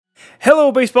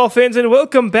Hello, baseball fans, and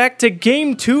welcome back to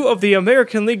Game 2 of the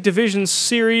American League Division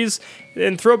Series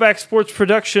in Throwback Sports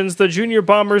Productions, the Junior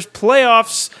Bombers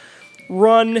playoffs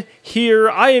run here.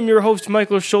 I am your host,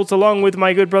 Michael Schultz, along with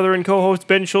my good brother and co-host,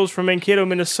 Ben Schultz from Mankato,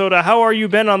 Minnesota. How are you,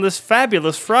 Ben, on this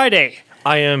fabulous Friday?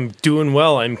 I am doing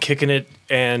well. I'm kicking it,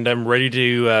 and I'm ready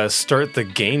to start the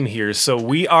game here. So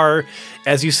we are,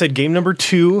 as you said, game number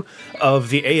 2 of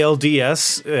the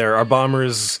ALDS. Our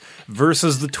Bombers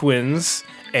versus the Twins.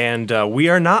 And we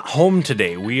are not home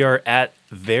today. We are at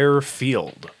their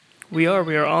field. We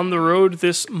are on the road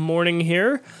this morning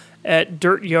here at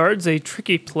Dirt Yards, a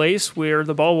tricky place where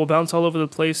the ball will bounce all over the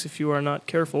place if you are not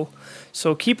careful.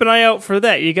 So keep an eye out for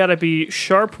that. You got to be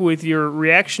sharp with your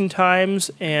reaction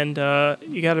times, and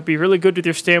you got to be really good with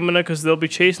your stamina because they'll be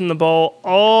chasing the ball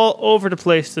all over the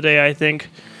place today, I think.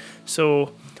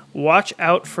 So watch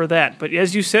out for that. But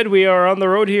as you said, we are on the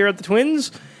road here at the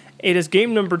Twins. It is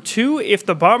game number 2. If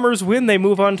the Bombers win, they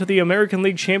move on to the American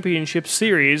League Championship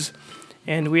Series,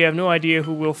 and we have no idea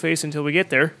who we'll face until we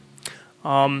get there.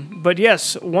 But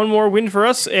yes, one more win for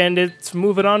us, and it's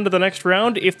moving on to the next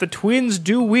round. If the Twins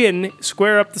do win,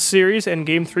 square up the series, and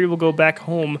game 3 will go back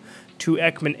home to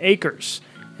Ekman Acres,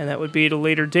 and that would be at a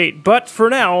later date. But for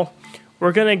now,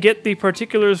 we're going to get the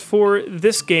particulars for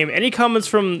this game. Any comments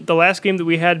from the last game that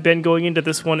we had, Ben, going into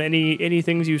this one? Any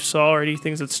things you saw or any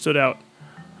things that stood out?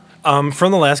 From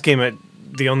the last game,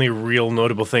 the only real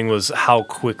notable thing was how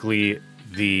quickly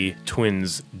the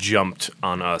Twins jumped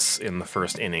on us in the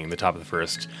first inning, the top of the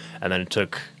first, and then it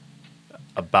took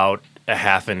about a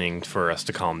half inning for us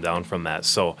to calm down from that.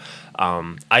 So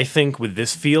I think with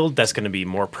this field, that's going to be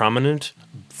more prominent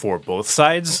for both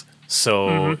sides.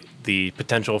 So the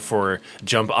potential for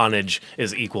jump onage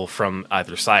is equal from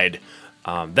either side.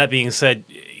 That being said,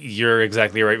 you're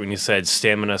exactly right when you said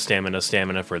stamina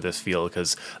for this field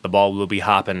because the ball will be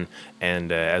hopping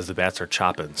and as the bats are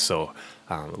chopping. So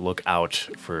look out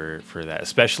for that,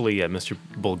 especially Mr.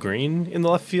 Bullgreen in the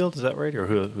left field. Is that right? Or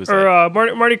who's that?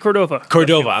 Or Marty Cordova.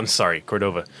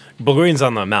 Cordova. Bullgreen's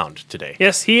on the mound today.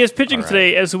 Yes, he is pitching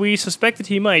today, as we suspected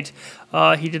he might.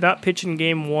 He did not pitch in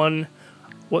Game 1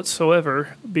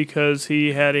 whatsoever because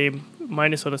he had a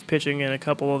minus on his pitching and a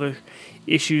couple other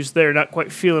issues there, not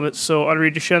quite feeling it. So Henri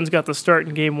Duchesne's got the start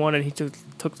in Game 1, and he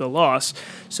took the loss.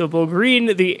 So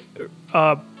Bullgreen, the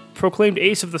proclaimed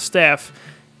ace of the staff,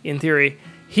 in theory,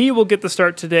 he will get the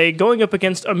start today, going up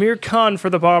against Amir Khan for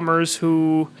the Bombers,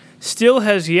 who still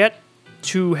has yet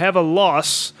to have a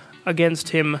loss against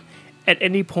him at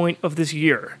any point of this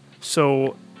year.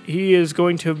 So he is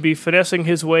going to be finessing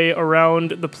his way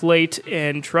around the plate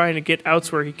and trying to get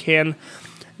outs where he can.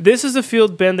 This is a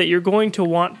field, Ben, that you're going to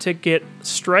want to get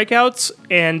strikeouts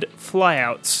and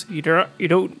flyouts. You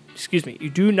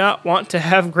do not want to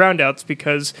have groundouts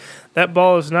because that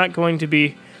ball is not going to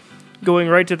be going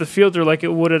right to the fielder like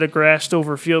it would at a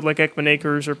grassed-over field like Ekman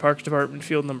Acres or Parks Department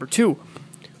Field number 2.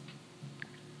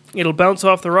 It'll bounce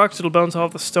off the rocks, it'll bounce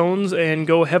off the stones, and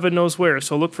go heaven knows where.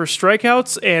 So look for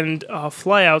strikeouts and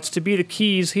flyouts to be the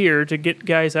keys here to get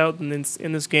guys out in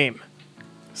this game.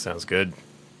 Sounds good.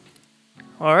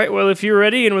 All right, well, if you're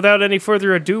ready, and without any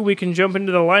further ado, we can jump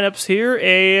into the lineups here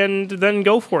and then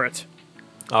go for it.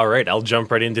 All right, I'll jump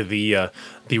right into the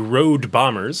road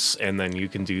Bombers, and then you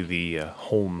can do the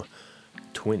home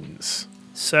Twins.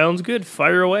 Sounds good.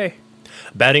 Fire away.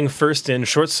 Batting first in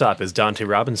shortstop is Dante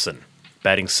Robinson.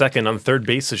 Batting second on third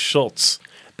base is Schultz.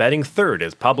 Batting third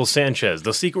is Pablo Sanchez,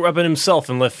 the secret weapon himself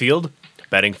in left field.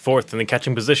 Batting fourth in the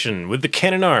catching position with the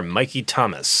cannon arm, Mikey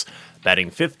Thomas.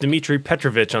 Batting fifth, Dmitry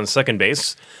Petrovich on second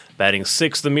base. Batting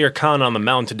sixth, Amir Khan on the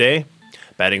mound today.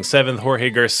 Batting seventh,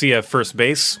 Jorge Garcia first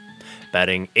base.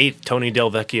 Batting eighth, Tony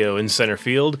Delvecchio in center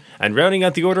field. And rounding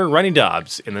out the order, Ronnie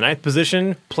Dobbs in the ninth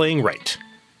position, playing right.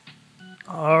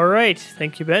 All right.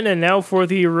 Thank you, Ben. And now for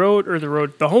the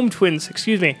home Twins,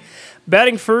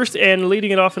 Batting first and leading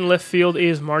it off in left field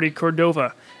is Marty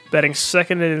Cordova. Batting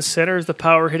second and in center is the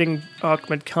power-hitting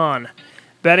Ahmed Khan.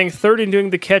 Batting third and doing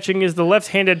the catching is the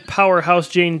left-handed powerhouse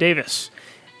Jane Davis.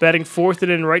 Batting fourth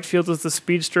and in right field is the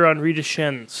speedster Henri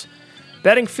Duchesne.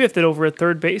 Batting fifth and over at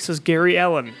third base is Gary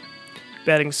Allen.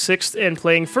 Batting sixth and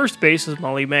playing first base is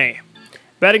Molly May.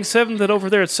 Batting seventh and over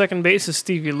there at second base is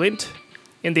Stevie Lint.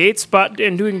 In the eighth spot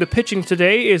and doing the pitching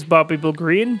today is Bobby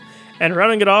Bullgreen. And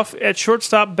rounding it off at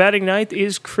shortstop batting ninth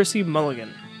is Chrissy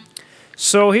Mulligan.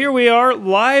 So here we are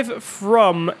live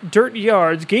from Dirt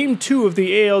Yards, Game 2 of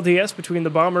the ALDS between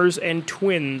the Bombers and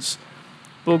Twins.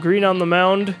 Bullgreen on the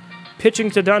mound,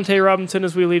 pitching to Dante Robinson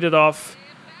as we lead it off.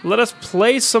 Let us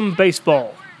play some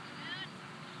baseball.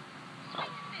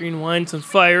 Green winds and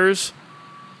fires.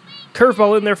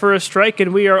 Curveball in there for a strike,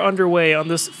 and we are underway on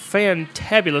this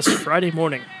fantabulous Friday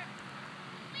morning.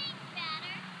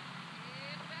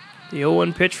 The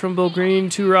 0-1 pitch from Bill Green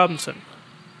to Robinson.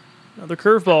 Another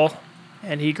curveball,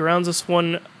 and he grounds this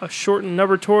one a short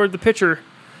number toward the pitcher.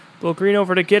 Bill Green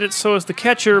over to get it, so is the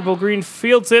catcher. Bill Green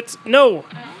fields it. No!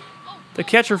 The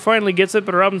catcher finally gets it,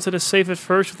 but Robinson is safe at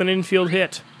first with an infield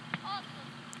hit.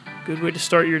 Good way to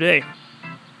start your day.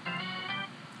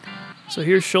 So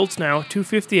here's Schultz now,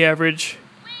 250 average.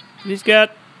 He's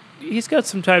got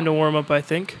some time to warm up, I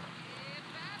think.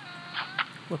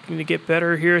 Looking to get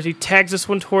better here as he tags this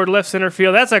one toward left center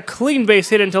field. That's a clean base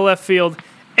hit into left field.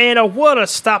 And what a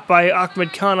stop by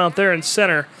Ahmed Khan out there in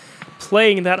center.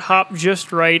 Playing that hop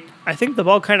just right. I think the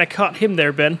ball kind of caught him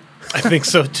there, Ben. I think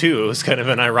so, too. It was kind of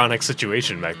an ironic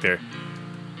situation back there.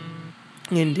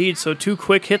 Indeed. So 2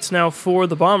 quick hits now for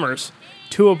the Bombers.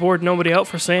 2 aboard, nobody out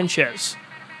for Sanchez.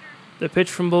 The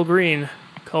pitch from Bill Green.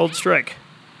 Called strike.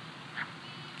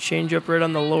 Change up right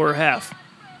on the lower half.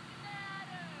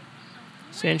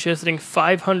 Sanchez hitting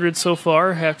 .500 so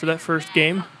far after that first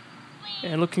game.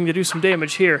 And looking to do some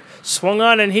damage here. Swung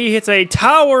on and he hits a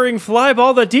towering fly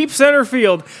ball to deep center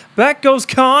field. Back goes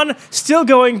Khan. Still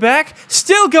going back.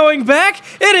 Still going back.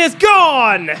 It is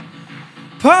gone!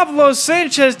 Pablo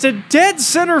Sanchez to dead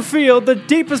center field, the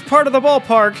deepest part of the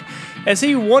ballpark, as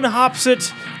he one-hops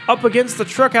it up against the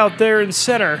truck out there in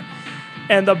center.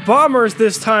 And the Bombers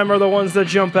this time are the ones that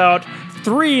jump out.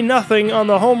 3-0 on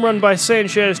the home run by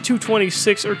Sanchez,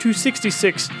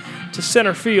 266 to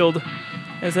center field.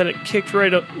 As then it kicked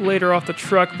right up later off the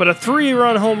truck. But a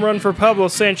 3-run home run for Pablo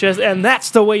Sanchez, and that's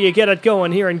the way you get it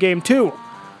going here in Game 2.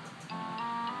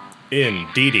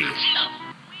 Indeedy.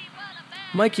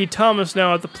 Mikey Thomas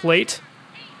now at the plate.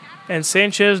 And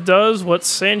Sanchez does what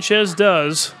Sanchez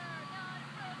does.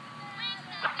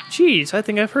 Jeez, I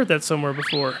think I've heard that somewhere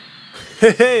before.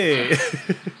 Hey!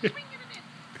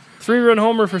 3-run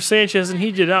homer for Sanchez, and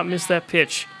he did not miss that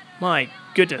pitch. My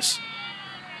goodness.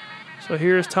 So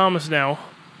here's Thomas now.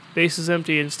 Base is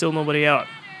empty and still nobody out.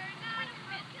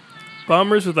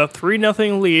 Bombers with a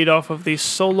 3-0 lead off of the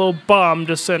solo bomb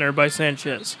to center by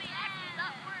Sanchez.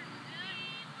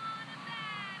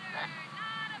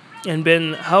 And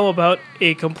Ben, how about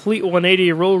a complete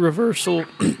 180 role reversal?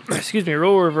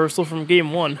 Role reversal from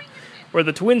Game 1, where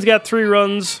the Twins got 3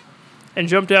 runs and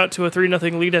jumped out to a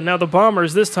 3-0 lead, and now the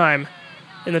Bombers this time,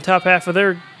 in the top half of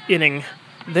their inning,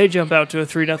 they jump out to a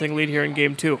 3-0 lead here in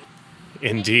Game 2.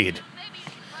 Indeed.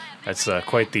 That's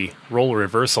quite the role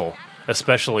reversal,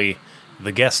 especially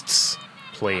the guests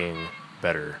playing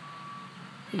better.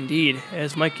 Indeed,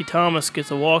 as Mikey Thomas gets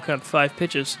a walk on 5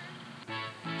 pitches.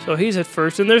 So he's at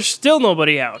first, and there's still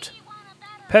nobody out.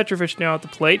 Petrovich now at the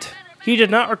plate. He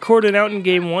did not record an out in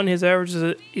Game 1. His average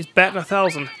is batting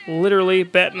 1,000. Literally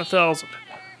batting 1,000.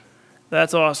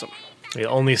 That's awesome. You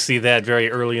only see that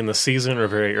very early in the season or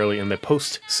very early in the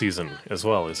postseason as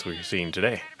well, as we're seeing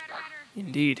today.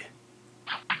 Indeed.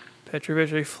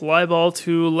 Petrovich, a fly ball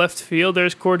to left field.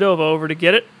 There's Cordova over to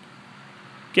get it.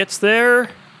 Gets there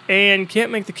and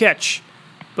can't make the catch.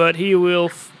 But he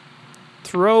will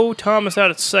throw Thomas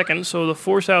out at second, so the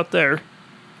force out there.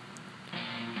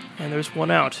 And there's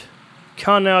 1 out.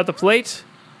 Khan now at the plate.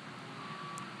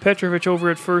 Petrovich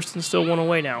over at first and still 1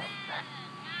 away now.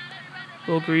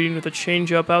 Bill Green with a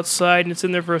changeup outside, and it's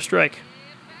in there for a strike.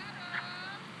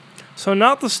 So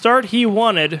not the start he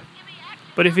wanted.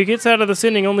 But if he gets out of this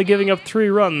inning only giving up 3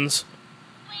 runs,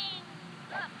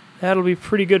 that'll be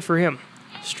pretty good for him.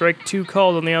 Strike 2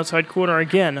 called on the outside corner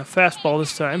again. A fastball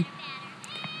this time.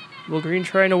 Will Green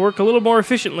trying to work a little more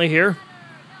efficiently here.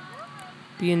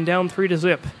 Being down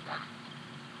 3-0.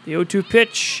 The 0-2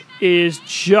 pitch is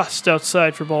just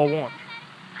outside for ball 1.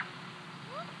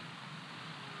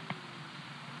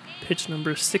 Pitch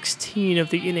number 16 of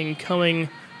the inning coming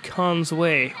Khan's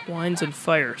way. Winds and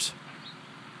fires.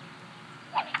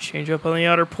 Change up on the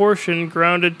outer portion,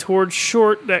 grounded towards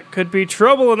short. That could be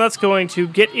trouble, and that's going to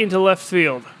get into left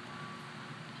field.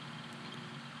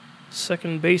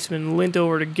 Second baseman Lint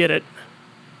over to get it.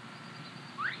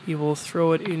 He will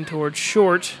throw it in towards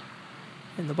short,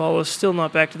 and the ball is still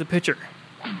not back to the pitcher.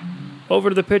 Over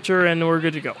to the pitcher, and we're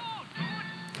good to go.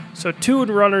 So 2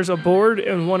 runners aboard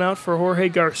and 1 out for Jorge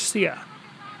Garcia.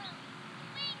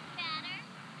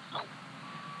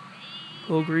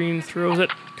 Bill Green throws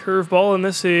it. Curveball, and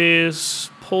this is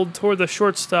pulled toward the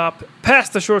shortstop.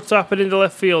 Past the shortstop and into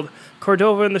left field.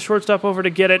 Cordova and the shortstop over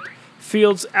to get it.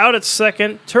 Fields out at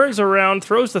second. Turns around.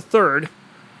 Throws to third.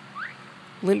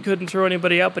 Lint couldn't throw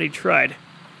anybody out, but he tried.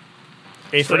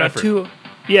 A for effort.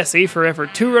 A for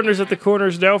effort. 2 runners at the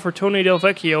corners now for Tony Del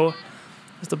Vecchio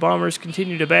as the Bombers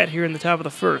continue to bat here in the top of the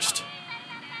first.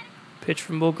 Pitch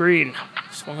from Bull Green.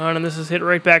 Swung on, and this is hit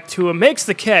right back to him. Makes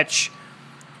the catch.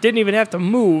 Didn't even have to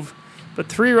move. But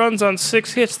 3 runs on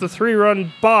 6 hits. The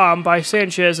 3-run bomb by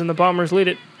Sanchez, and the Bombers lead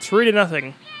it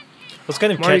 3-0. Those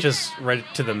kind of catches right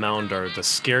to the mound are the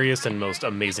scariest and most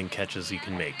amazing catches you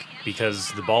can make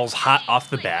because the ball's hot off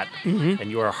the bat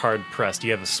and you are hard pressed.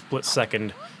 You have a split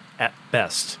second at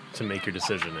best to make your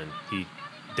decision, and he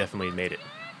definitely made it.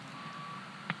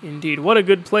 Indeed. What a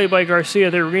good play by Garcia.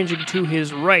 They're ranging to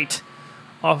his right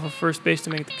off of first base to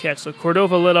make the catch. So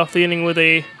Cordova led off the inning with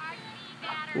a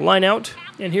line out,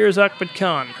 and here's Ahmed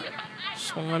Khan.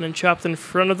 Swung on and chopped in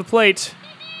front of the plate.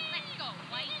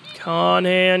 Khan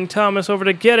and Thomas over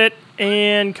to get it,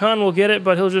 and Khan will get it,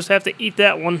 but he'll just have to eat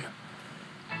that one.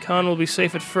 Khan will be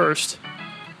safe at first.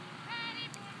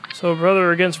 So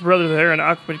brother against brother there, and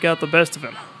Ahmed got the best of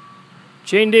him.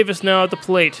 Jane Davis now at the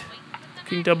plate.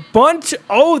 Looking to bunt.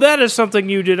 Oh, that is something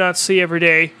you do not see every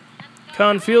day.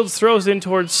 Khan Fields throws in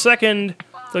towards second.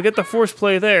 They'll get the force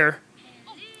play there.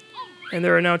 And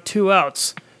there are now 2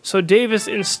 outs. So Davis,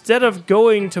 instead of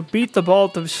going to beat the ball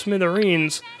to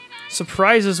smithereens,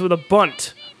 surprises with a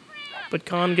bunt. But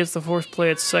Khan gets the force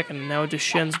play at second, and now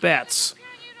Deschennes bats.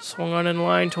 Swung on in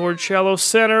line towards shallow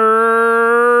center.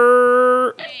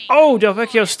 Oh,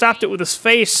 Delvecchio stopped it with his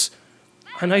face.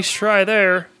 A nice try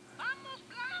there.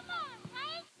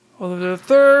 Over to the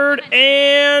third,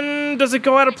 and does it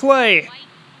go out of play?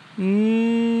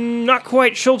 Not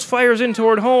quite. Schultz fires in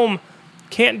toward home.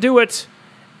 Can't do it.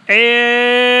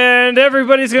 And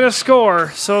everybody's going to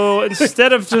score. So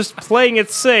instead of just playing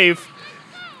it safe,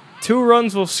 2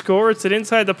 runs will score. It's an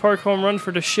inside-the-park home run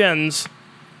for Deschennes.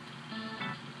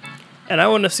 And I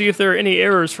want to see if there are any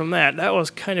errors from that. That was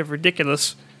kind of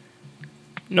ridiculous.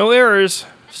 No errors,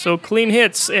 so clean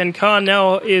hits, and Khan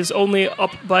now is only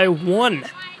up by 1.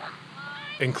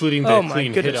 Including that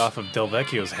clean hit off of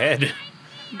Delvecchio's head.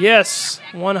 Yes,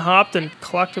 1 hopped and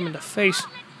clocked him in the face.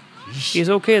 He's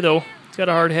okay, though. He's got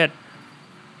a hard head.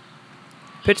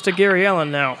 Pitch to Gary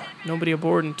Allen now. Nobody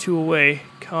aboard and 2 away.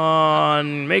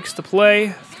 Khan makes the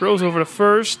play, throws over to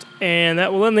first, and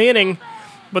that will end the inning.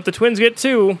 But the Twins get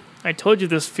 2. I told you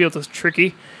this field is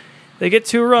tricky. They get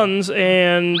 2 runs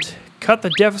and cut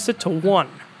the deficit to 1.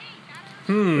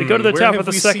 We go to the top of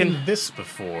the second. Where have we seen this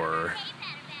before?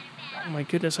 Oh my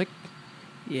goodness,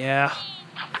 yeah.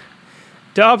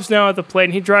 Dobbs now at the plate,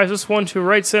 and he drives this one to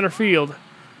right center field.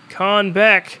 Khan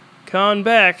back,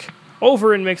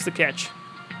 over and makes the catch.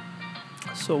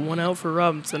 So 1 out for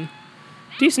Robinson.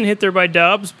 Decent hit there by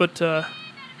Dobbs, but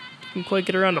didn't quite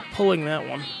get around to pulling that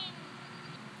one.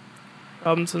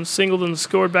 Robinson singled and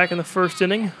scored back in the first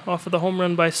inning off of the home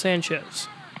run by Sanchez.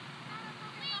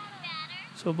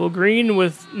 So Bull Green,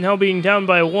 with now being down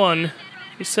by 1, if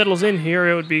he settles in here,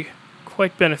 it would be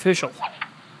quite beneficial.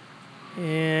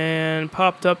 And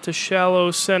popped up to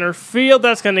shallow center field.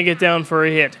 That's going to get down for a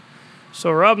hit.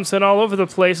 So Robinson all over the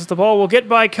place as the ball will get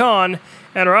by Khan,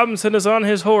 and Robinson is on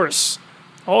his horse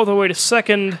all the way to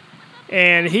second,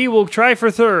 and he will try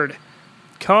for third.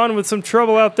 Khan with some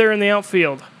trouble out there in the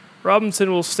outfield.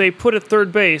 Robinson will stay put at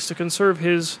third base to conserve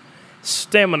his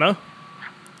stamina.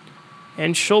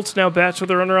 And Schultz now bats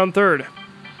with a runner on third.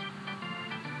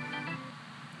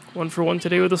 1 for 1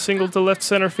 today with a single to left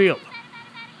center field.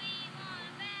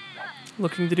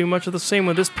 Looking to do much of the same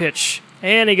with this pitch.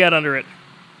 And he got under it.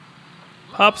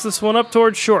 Pops this one up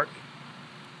towards short.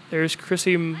 There's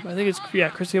Chrissy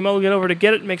Mulligan over to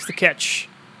get it, makes the catch.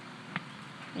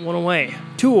 2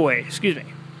 away, excuse me.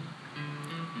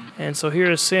 And so here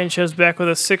is Sanchez back with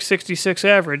a .666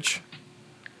 average,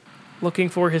 looking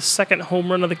for his second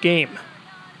home run of the game.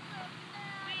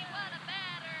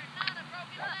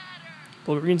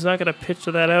 Bull Green's not going to pitch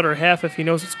to that outer half if he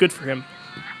knows it's good for him.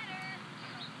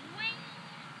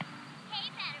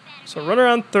 So runner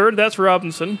on third, that's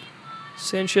Robinson.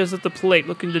 Sanchez at the plate,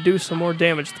 looking to do some more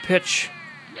damage. The pitch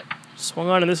swung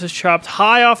on, and this is chopped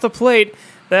high off the plate.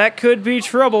 That could be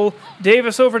trouble.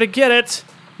 Davis over to get it.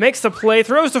 Makes the play,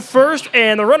 throws to first,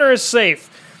 and the runner is safe.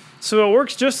 So it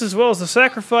works just as well as the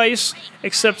sacrifice,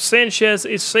 except Sanchez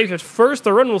is safe at first.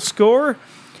 The run will score,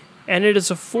 and it is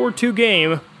a 4-2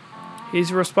 game.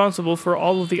 He's responsible for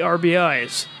all of the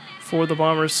RBIs for the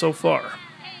Bombers so far.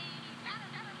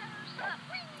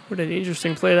 What an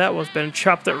interesting play that was, Ben.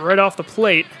 Chopped it right off the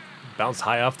plate. Bounced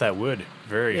high off that wood.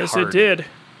 Very hard. Yes, it did.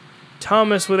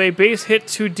 Thomas with a base hit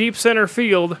to deep center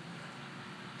field.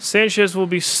 Sanchez will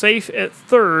be safe at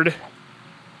third.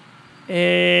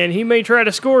 And he may try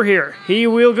to score here. He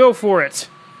will go for it.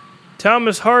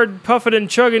 Thomas hard puffing and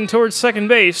chugging towards second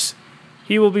base.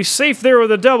 He will be safe there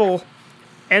with a double.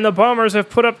 And the Bombers have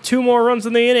put up 2 more runs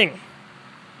in the inning.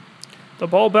 The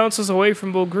ball bounces away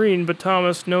from Bull Green, but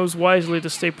Thomas knows wisely to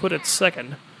stay put at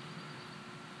second.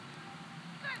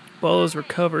 Ball is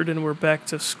recovered, and we're back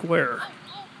to square.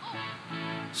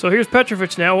 So here's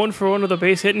Petrovic now, 1-for-1 with a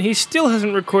base hit, and he still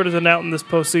hasn't recorded an out in this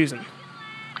postseason.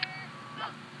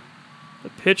 The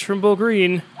pitch from Bull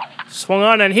Green. Swung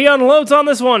on, and he unloads on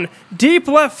this one. Deep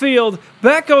left field.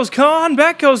 Back goes Kahn,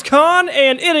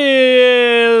 and it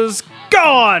is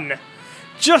gone!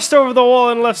 Just over the wall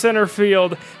in left center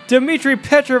field. Dmitry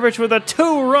Petrovic with a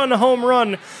 2-run home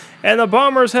run. And the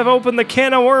Bombers have opened the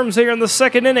can of worms here in the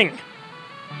second inning.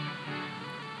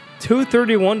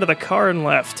 2:31 to the car and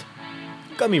left.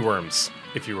 Gummy worms,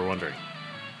 if you were wondering.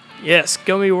 Yes,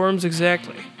 gummy worms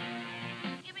exactly.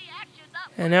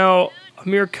 And now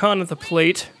Amir Khan at the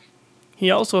plate.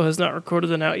 He also has not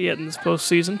recorded an out yet in this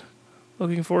postseason.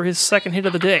 Looking for his second hit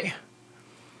of the day.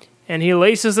 And he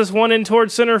laces this one in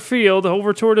toward center field,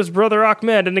 over toward his brother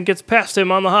Ahmed, and it gets past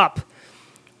him on the hop.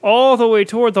 All the way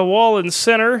toward the wall in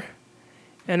center.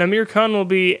 And Amir Khan will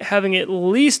be having at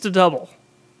least a double.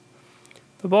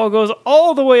 The ball goes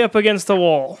all the way up against the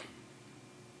wall.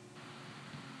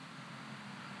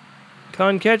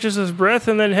 Khan catches his breath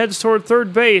and then heads toward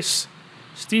third base.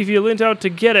 Stevie Lint out to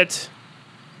get it.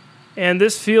 And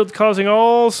this field causing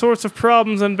all sorts of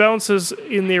problems and bounces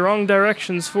in the wrong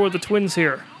directions for the Twins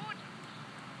here.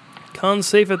 Khan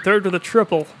safe at third with a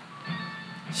triple.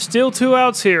 Still 2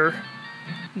 outs here.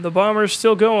 The Bombers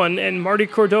still going, and Marty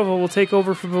Cordova will take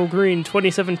over for Bull Green.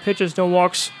 27 pitches, no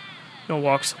walks. 1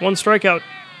 strikeout.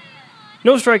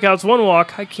 No strikeouts, 1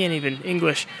 walk. I can't even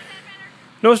English.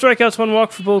 No strikeouts, 1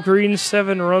 walk for Bull Green.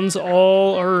 7 runs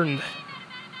all earned.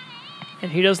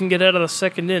 And he doesn't get out of the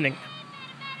second inning.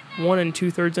 1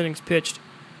 2/3 innings pitched.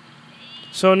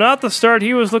 So not the start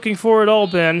he was looking for at all,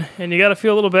 Ben, and you got to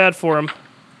feel a little bad for him.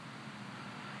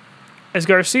 As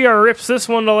Garcia rips this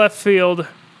one to left field,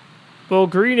 Bull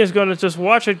Green is going to just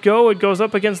watch it go. It goes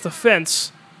up against the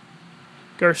fence.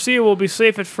 Garcia will be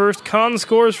safe at first. Khan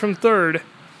scores from third.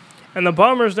 And the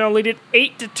Bombers now lead it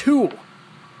 8-2.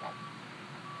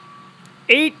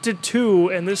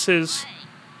 8-2, and this is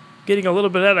getting a little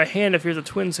bit out of hand if you're the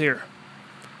Twins here.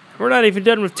 We're not even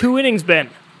done with 2 innings,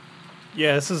 Ben.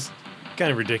 Yeah, this is kind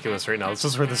of ridiculous right now. This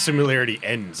is where the similarity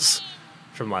ends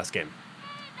from last game.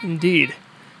 Indeed.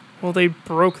 Well, they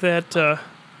broke that.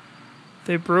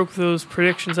 They broke those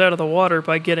predictions out of the water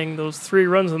by getting those 3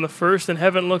 runs in the first, and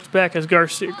haven't looked back as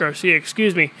Garcia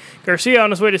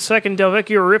on his way to second.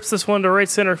 Delvecchio rips this one to right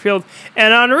center field,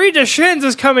 and Henri Deschênes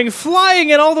is coming flying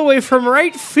in all the way from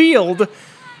right field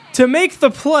to make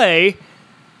the play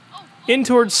in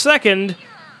towards second.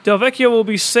 Delvecchio will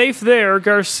be safe there.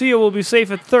 Garcia will be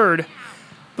safe at third.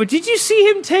 But did you see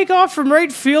him take off from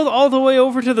right field all the way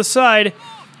over to the side?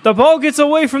 The ball gets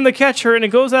away from the catcher, and it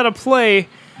goes out of play.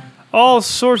 All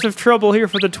sorts of trouble here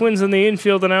for the Twins in the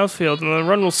infield and outfield, and the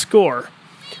run will score.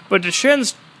 But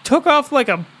Deschênes took off like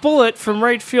a bullet from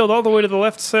right field all the way to the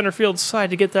left center field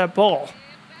side to get that ball.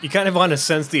 You kind of want to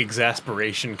sense the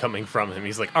exasperation coming from him.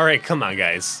 He's like, all right, come on,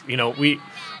 guys. You know,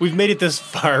 we've made it this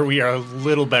far. We are a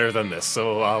little better than this,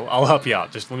 so I'll help you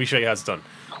out. Just let me show you how it's done.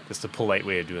 Just a polite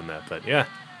way of doing that, but yeah.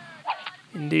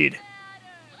 Indeed.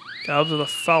 Dobbs with a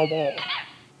foul ball.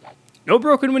 No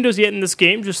broken windows yet in this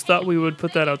game. Just thought we would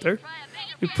put that out there.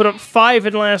 We put up 5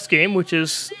 in last game, which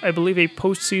is, I believe, a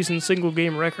postseason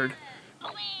single-game record.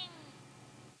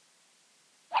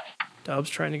 Dobbs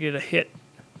trying to get a hit.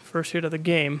 First hit of the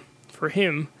game for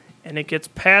him, and it gets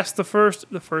past the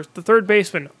third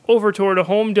baseman, over toward a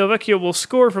home. Delvecchio will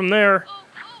score from there.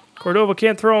 Cordova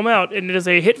can't throw him out, and it is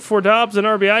a hit for Dobbs, an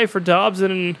RBI for Dobbs,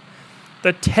 and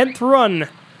the 10th run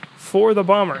for the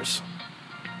Bombers.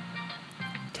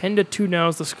 10-2 now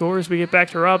is the score as we get back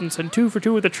to Robinson. 2 for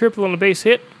 2 with a triple and a base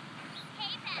hit.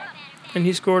 And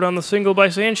he scored on the single by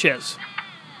Sanchez,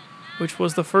 which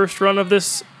was the first run of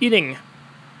this inning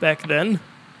back then.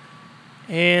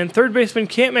 And third baseman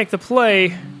can't make the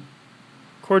play.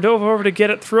 Cordova over to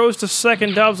get it, throws to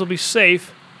second. Dobbs will be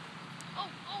safe.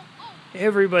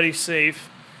 Everybody's safe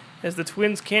as the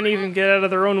Twins can't even get out of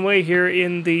their own way here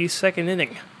in the second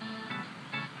inning.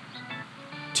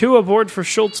 2 aboard for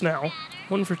Schultz now.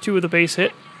 1 for 2 with a base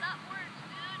hit.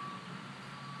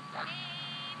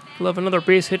 Love another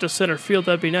base hit to center field.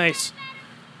 That'd be nice.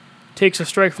 Takes a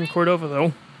strike from Cordova,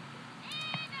 though.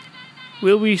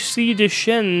 Will we see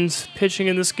Deschênes pitching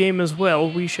in this game as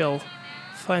well? We shall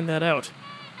find that out.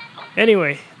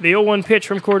 Anyway, the 0-1 pitch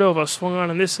from Cordova swung on,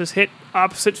 and this is hit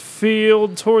opposite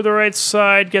field toward the right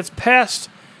side. Gets past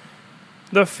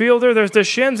the fielder. There's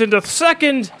Deschênes into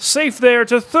second. Safe there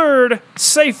to third.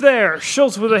 Safe there.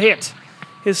 Schultz with a hit.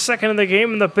 His second of the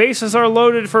game, and the bases are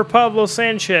loaded for Pablo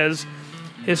Sanchez.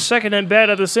 his second at bat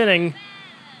of this inning.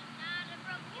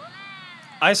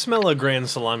 I smell a grand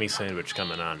salami sandwich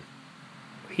coming on.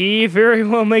 He very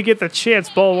well may get the chance.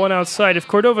 Ball one outside. If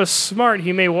Cordova's smart,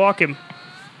 he may walk him.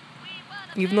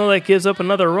 Even though that gives up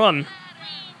another run.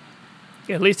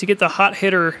 At least to get the hot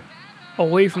hitter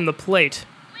away from the plate.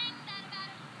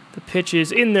 The pitch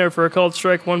is in there for a called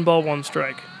strike. 1 ball, 1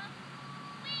 strike.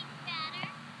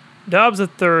 Dobbs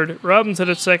at third. Robinson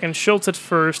at second. Schultz at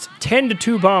first.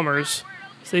 10-2 Bombers.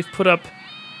 They've put up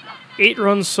 8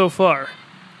 runs so far.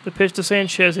 The pitch to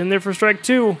Sanchez in there for strike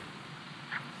 2.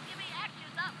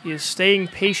 He is staying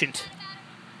patient.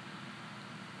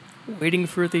 Waiting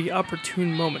for the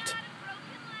opportune moment.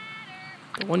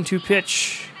 The 1-2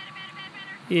 pitch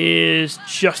is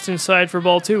just inside for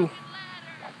ball 2.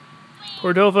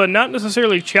 Cordova not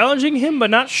necessarily challenging him, but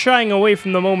not shying away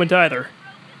from the moment either.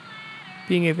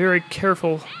 Being a very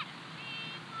careful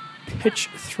pitch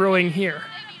throwing here.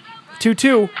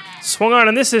 2-2, swung on,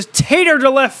 and this is Tater to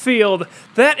left field.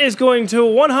 That is going to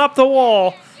one-hop the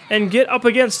wall and get up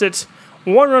against it.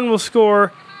 1 run will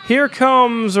score. Here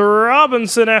comes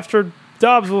Robinson after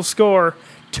Dobbs will score.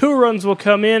 2 runs will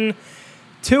come in.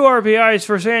 2 RBIs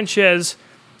for Sanchez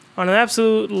on an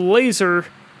absolute laser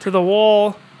to the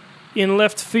wall in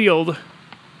left field.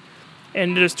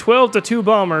 And it is 12-2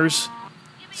 Bombers.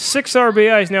 6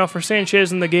 RBIs now for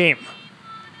Sanchez in the game.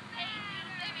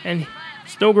 And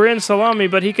it's no grand salami,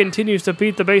 but he continues to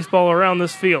beat the baseball around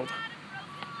this field.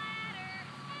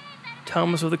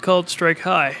 Thomas with a called strike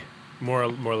high. More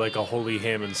like a holy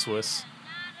ham and Swiss.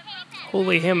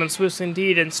 Holy ham and Swiss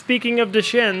indeed. And speaking of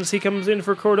Deschennes, he comes in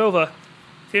for Cordova.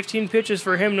 15 pitches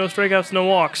for him, no strikeouts, no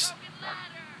walks.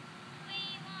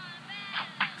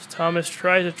 Thomas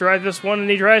tries to drive this one, and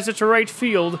he drives it to right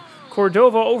field.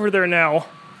 Cordova over there now.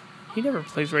 He never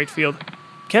plays right field.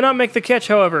 Cannot make the catch,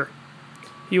 however.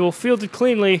 He will field it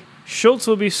cleanly. Schultz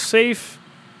will be safe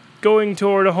going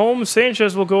toward home.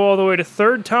 Sanchez will go all the way to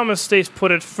third. Thomas stays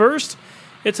put at first.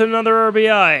 It's another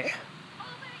RBI.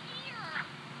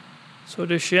 So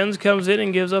Deschennes comes in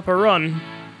and gives up a run.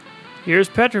 Here's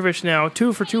Petrovic now,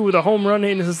 2 for 2 with a home run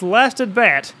in his last at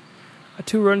bat. A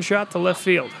 2-run shot to left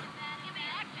field.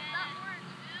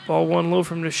 Ball 1 low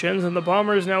from Deschennes, and the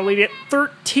Bombers now lead it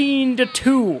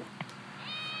 13-2.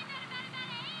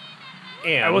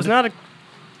 And That was not a...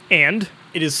 And?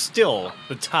 it is still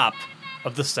the top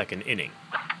of the second inning.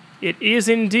 It is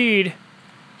indeed.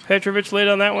 Petrovic late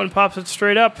on that one, pops it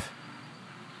straight up.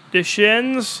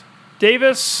 Deschennes,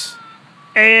 Davis,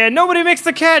 and nobody makes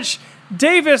the catch.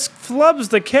 Davis flubs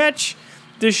the catch.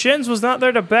 Deschennes was not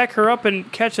there to back her up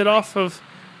and catch it off of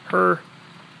her.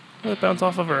 It bounced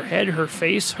off of her head, her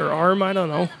face, her arm, I don't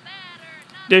know.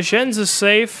 Deschennes is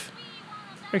safe.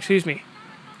 Excuse me.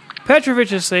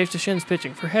 Petrovic is safe. Deschennes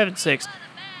pitching, for heaven's sakes.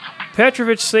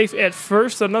 Petrovic safe at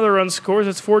first. Another run scores.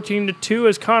 It's 14-2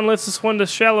 as Kahn lifts this one to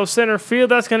shallow center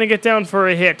field. That's going to get down for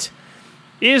a hit.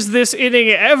 Is this inning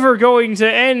ever going to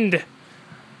end?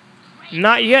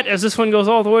 Not yet, as this one goes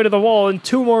all the way to the wall, and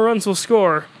 2 more runs will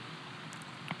score.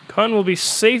 Kahn will be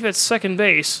safe at second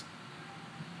base.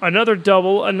 Another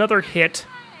double, another hit.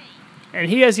 And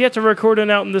he has yet to record an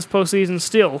out in this postseason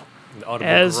still. An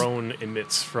audible groan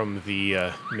emits from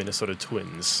the Minnesota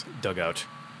Twins dugout.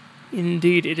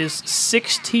 Indeed, it is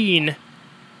 16.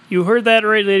 You heard that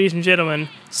right, ladies and gentlemen.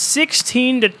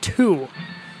 16-2.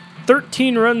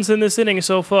 13 runs in this inning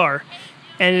so far.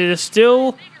 And it is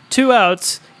still 2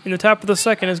 outs in the top of the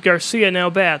second as Garcia now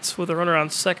bats with a runner on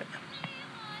second.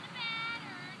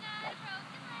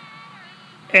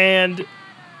 And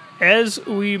as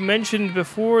we mentioned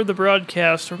before the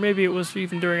broadcast, or maybe it was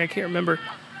even during, I can't remember,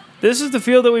 this is the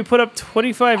field that we put up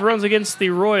 25 runs against the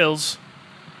Royals.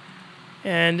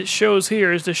 And it shows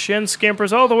here as Deschennes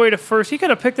scampers all the way to first. He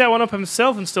could have picked that one up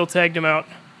himself and still tagged him out.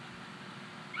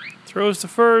 Throws to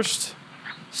first.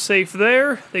 Safe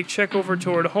there. They check over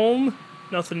toward home.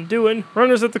 Nothing doing.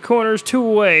 Runners at the corners, 2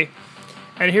 away.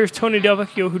 And here's Tony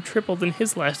Delvecchio, who tripled in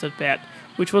his last at-bat,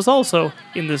 which was also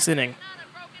in this inning.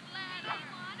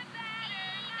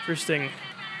 Interesting.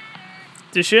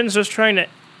 Deschennes just trying to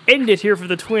end it here for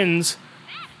the Twins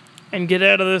and get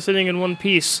out of this inning in one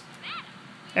piece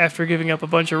after giving up a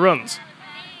bunch of runs.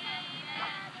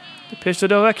 The pitch to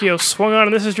Delvecchio swung on,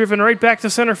 and this is driven right back to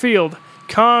center field.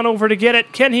 Kahn over to get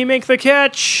it. Can he make the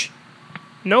catch?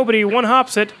 Nobody. One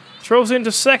hops it. Throws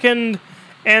into second,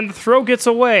 and the throw gets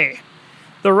away.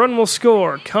 The run will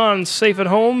score. Kahn safe at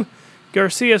home.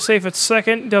 Garcia safe at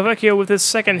second. Delvecchio with his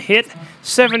second hit.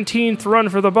 17th run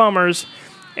for the Bombers.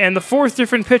 And the 4th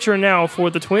different pitcher now for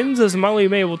the Twins as Molly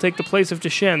May will take the place of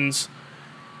Deschennes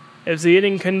as the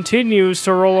inning continues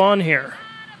to roll on here.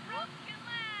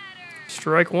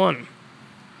 Strike 1.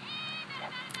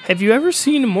 Have you ever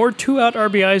seen more 2-out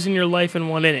RBIs in your life in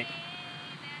one inning?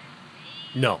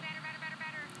 No,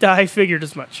 I figured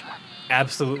as much.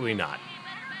 absolutely not.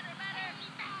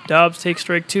 Dobbs takes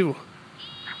strike 2.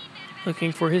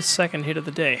 Looking for his second hit of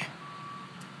the day.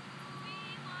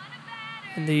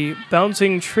 And the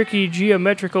bouncing, tricky,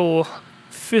 geometrical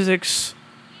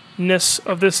physics-ness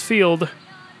of this field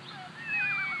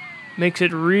makes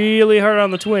it really hard on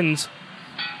the Twins.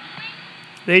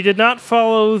 They did not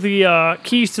follow the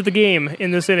keys to the game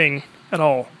in this inning at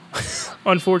all,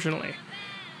 unfortunately.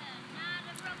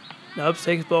 Dobbs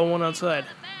takes ball 1 outside.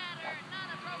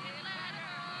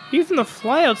 Even the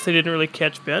flyouts they didn't really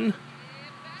catch, Ben.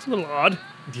 It's a little odd,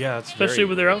 Yeah, it's especially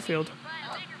with their outfield.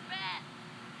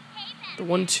 The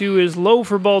 1-2 is low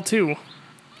for ball 2.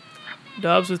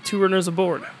 Dobbs with 2 runners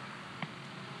aboard.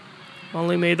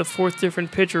 Only made the 4th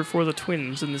different pitcher for the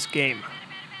Twins in this game.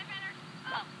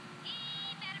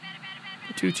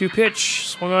 The 2-2 pitch,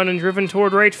 swung on and driven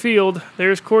toward right field.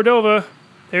 There's Cordova.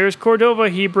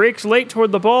 He breaks late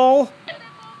toward the ball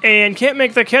and can't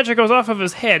make the catch. It goes off of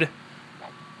his head.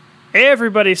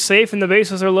 Everybody's safe and the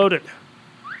bases are loaded.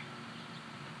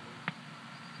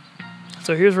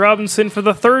 So here's Robinson for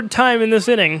the 3rd time in this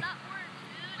inning.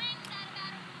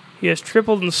 He has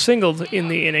tripled and singled in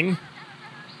the inning,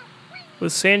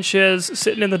 with Sanchez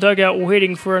sitting in the dugout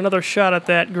waiting for another shot at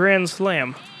that grand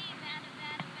slam.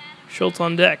 Schultz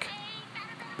on deck.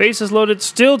 Bases loaded,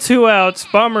 still 2 outs.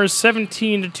 Bombers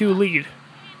 17-2 lead.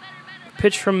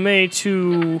 Pitch from May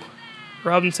to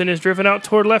Robinson is driven out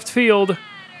toward left field,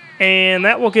 and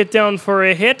that will get down for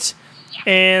a hit,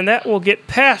 and that will get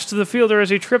past the fielder as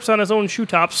he trips on his own shoe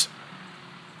tops.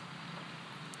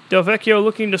 Delvecchio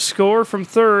looking to score from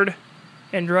third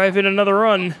and drive in another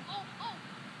run.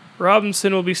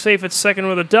 Robinson will be safe at second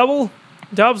with a double.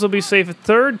 Dobbs will be safe at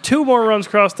third. 2 more runs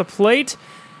across the plate.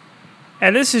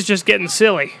 And this is just getting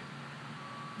silly.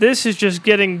 This is just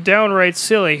getting downright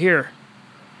silly here.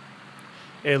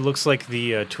 It looks like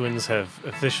the Twins have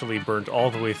officially burnt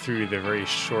all the way through their very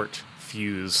short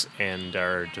fuse and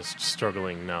are just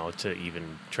struggling now to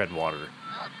even tread water.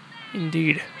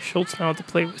 Indeed. Schultz now at the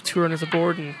plate with 2 runners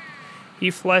aboard, and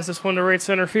he flies this one to right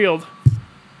center field.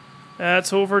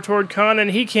 That's over toward Kahn,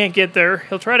 and he can't get there.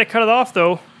 He'll try to cut it off,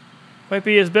 though. Might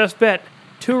be his best bet.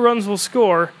 2 runs will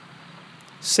score.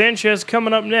 Sanchez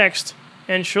coming up next,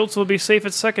 and Schultz will be safe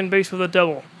at second base with a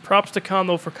double. Props to Kahn,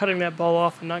 though, for cutting that ball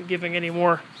off and not giving any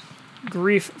more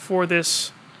grief for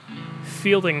this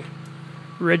fielding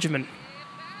regimen.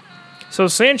 So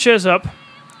Sanchez up.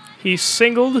 He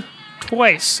singled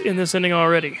twice in this inning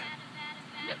already.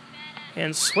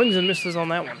 And swings and misses on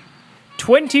that one.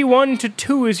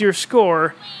 21-2 is your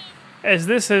score, as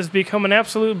this has become an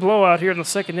absolute blowout here in the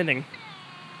second inning.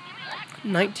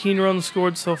 19 runs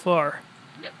scored so far.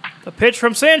 The pitch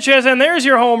from Sanchez, and there's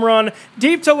your home run.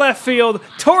 Deep to left field,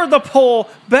 toward the pole,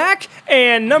 back,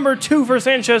 and number 2 for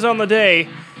Sanchez on the day,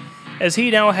 as he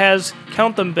now has,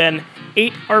 count them, Ben,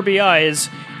 8 RBIs.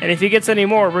 And if he gets any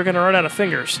more, we're going to run out of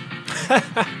fingers.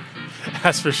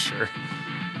 That's for sure.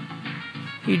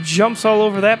 He jumps all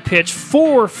over that pitch.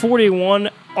 441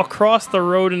 across the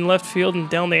road in left field and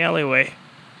down the alleyway.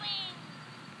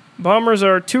 Bombers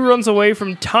are 2 runs away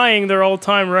from tying their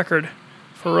all-time record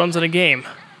for runs in a game.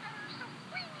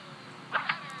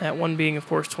 That one being, of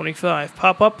course, 25.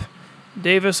 Pop up.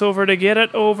 Davis over to get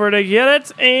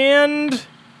it, and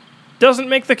doesn't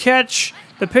make the catch.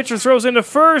 The pitcher throws into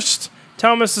first.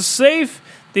 Thomas is safe.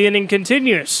 The inning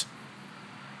continues.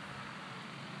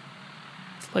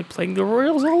 It's like playing the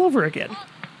Royals all over again.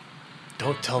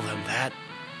 Don't tell them that.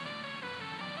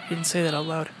 I didn't say that out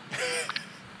loud.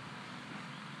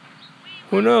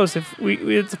 Who knows? If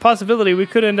it's a possibility we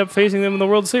could end up facing them in the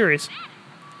World Series.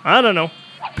 I don't know.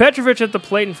 Petrovic at the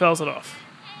plate and fouls it off.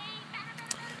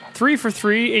 3 for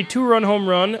 3, a 2-run home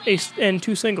run, and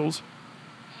 2 singles.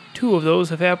 2 of those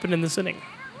have happened in this inning.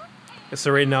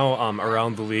 So right now,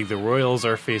 around the league, the Royals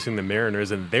are facing the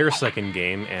Mariners in their second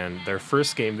game, and their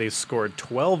first game they scored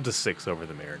 12-6 over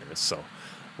the Mariners. So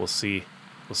we'll see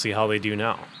how they do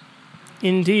now.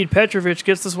 Indeed, Petrovic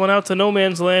gets this one out to no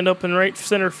man's land up in right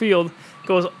center field.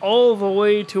 Goes all the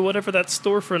way to whatever that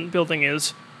storefront building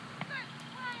is.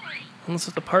 Unless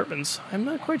it's apartments. I'm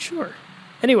not quite sure.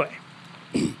 Anyway,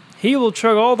 he will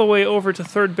chug all the way over to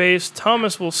third base.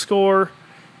 Thomas will score.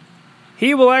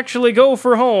 He will actually go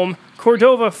for home.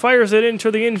 Cordova fires it into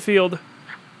the infield.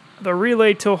 The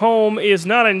relay to home is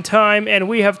not in time, and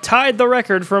we have tied the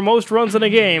record for most runs in a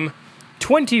game.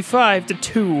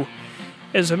 25-2.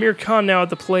 As Amir Khan now at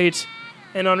the plate,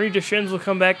 and Henri Deschênes will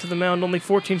come back to the mound. Only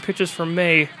 14 pitches from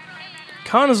May.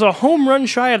 Khan is a home run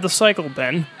shy of the cycle,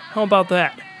 Ben. How about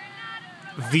that?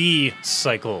 the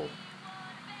cycle.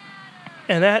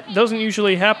 And that doesn't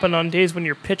usually happen on days when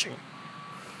you're pitching.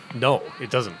 No, it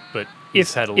doesn't. But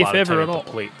he's had a lot of time at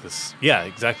the plate. Yeah,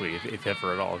 exactly. If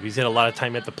ever at all. He's had a lot of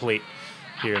time at the plate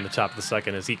here in the top of the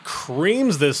second as he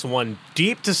creams this one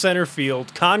deep to center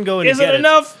field. Con going to get it. Is it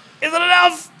enough? Is it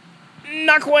enough?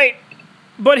 Not quite.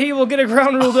 But he will get a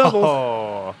ground rule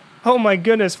double. Oh my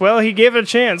goodness. Well, he gave it a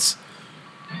chance.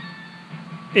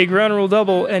 A ground rule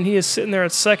double, and he is sitting there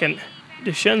at second.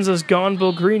 Descenza's gone.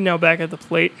 Bill Green now back at the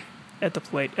plate. At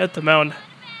the mound.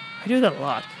 I do that a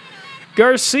lot.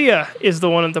 Garcia is the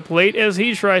one at the plate as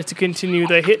he tries to continue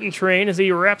the hitting train as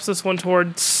he wraps this one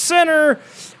toward center.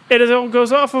 It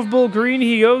goes off of Bill Green.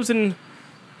 He goes and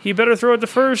he better throw it to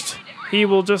first. He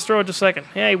will just throw it to second.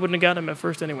 Yeah, he wouldn't have got him at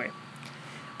first anyway.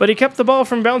 But he kept the ball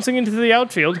from bouncing into the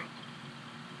outfield.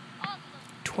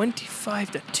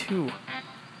 25-2.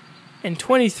 And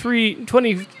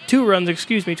 22 runs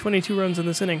in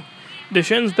this inning.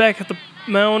 Deschen's back at the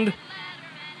mound.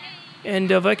 And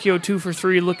Delvecchio 2 for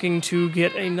 3 looking to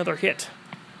get another hit.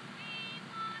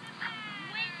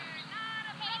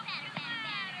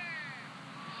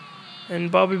 And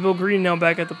Bobby Bill Green now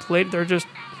back at the plate. They're just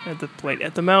at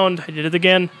the mound. I did it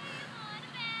again.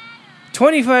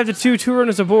 25-2, 2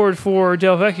 runners aboard for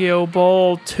Delvecchio.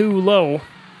 Ball too low.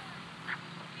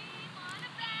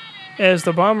 As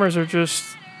the Bombers are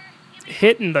just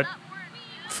hitting the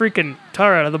freaking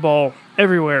tar out of the ball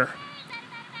everywhere.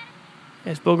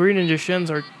 As Bill Green and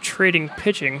Deschen's are trading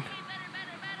pitching.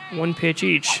 1 pitch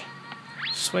each.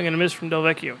 Swing and a miss from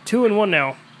Delvecchio. 2-1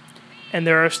 now. And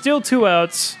there are still 2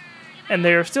 outs. And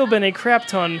there have still been a crap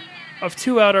ton of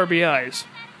 2-out RBIs.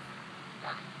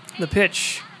 The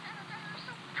pitch.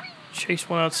 Chase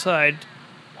one outside.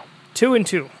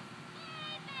 2-2.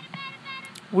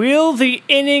 Will the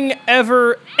inning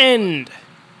ever end?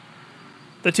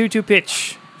 The 2-2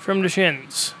 pitch from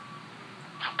Deschen's.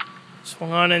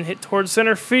 Swung on and hit towards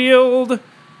center field.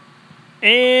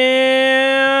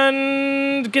 And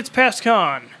gets past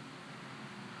Con.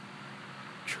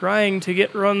 Trying to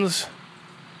get runs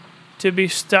to be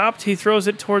stopped. He throws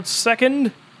it towards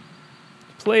second.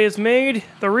 Play is made.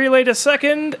 The relay to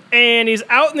second. And he's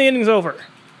out and the inning's over.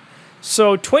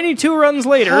 So 22 runs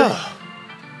later.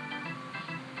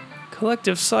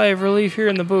 Collective sigh of relief here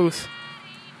in the booth.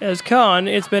 As Con,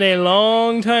 it's been a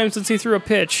long time since he threw a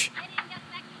pitch.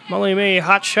 Molly May,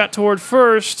 hot shot toward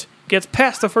first, gets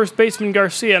past the first baseman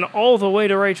Garcia and all the way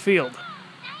to right field.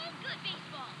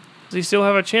 Does he still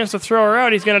have a chance to throw her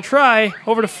out? He's going to try.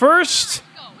 Over to first,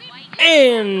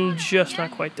 and just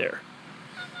not quite there.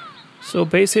 So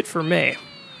base hit for May.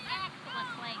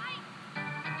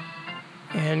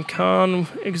 And Con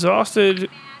exhausted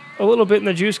a little bit in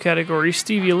the juice category.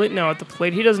 Stevie Litt now at the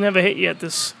plate. He doesn't have a hit yet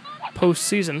this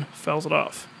postseason. Fouls it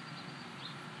off.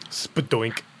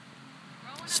 Spadoink.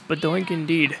 Spadoink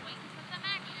indeed.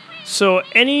 So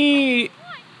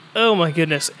oh my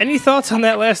goodness. Any thoughts on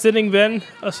that last inning, Ben?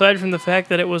 Aside from the fact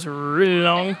that it was really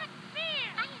long?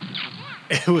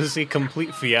 It was a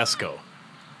complete fiasco.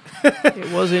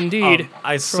 It was indeed.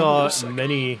 I saw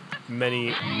many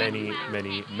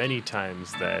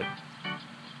times that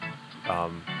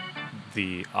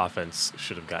the offense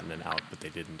should have gotten an out, but they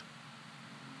didn't.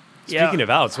 Speaking of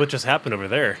outs, what just happened over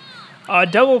there?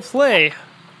 Double play.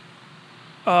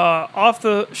 Off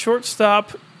the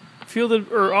shortstop,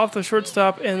 off the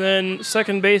shortstop, and then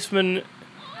second baseman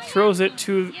throws it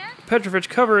to Petrovic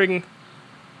covering.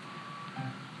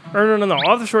 Or no,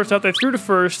 off the shortstop, they threw to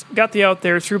first, got the out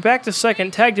there, threw back to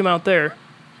second, tagged him out there.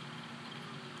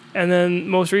 And then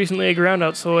most recently a ground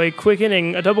out. So a quick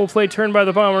inning, a double play turn by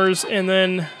the Bombers, and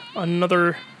then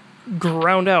another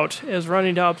ground out as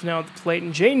Ronnie Dobbs now at the plate.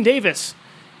 And Jane Davis,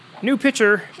 new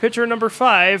pitcher number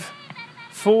 5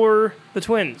 for the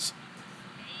Twins.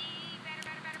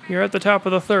 Here at the top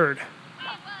of the third.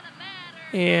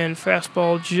 And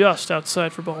fastball just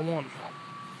outside for ball 1.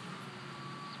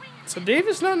 So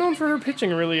Davis not known for her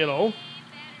pitching really at all.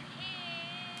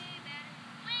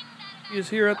 She is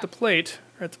here at the plate.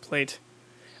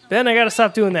 Ben, I gotta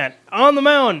stop doing that. On the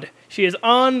mound. She is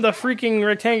on the freaking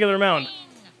rectangular mound.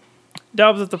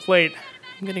 Dobbs at the plate.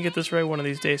 I'm gonna get this right one of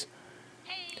these days.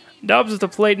 Dobbs at the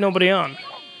plate, nobody on.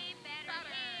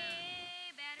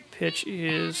 Pitch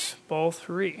is ball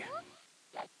 3.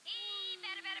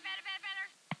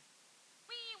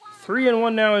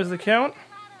 3-1 now is the count.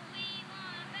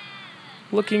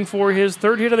 Looking for his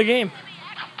 3rd hit of the game.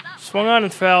 Swung on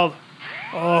and fouled.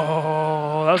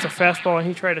 Oh, that was a fastball, and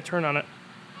he tried to turn on it.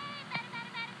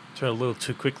 Turned a little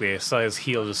too quickly. I saw his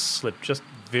heel just slip just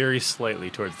very slightly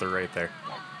towards the right there.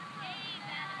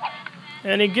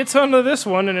 And he gets onto this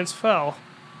one, and it's foul.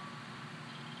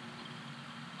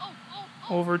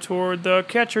 Over toward the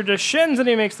catcher, Deschennes, and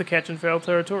he makes the catch in foul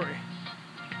territory.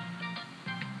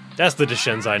 That's the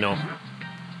Deschennes I know.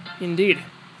 Indeed.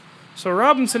 So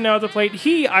Robinson now at the plate.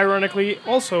 He, ironically,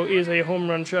 also is a home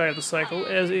run shy of the cycle,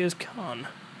 as is Kahn.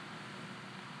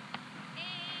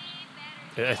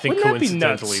 I think Wouldn't that be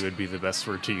coincidentally nuts? would be the best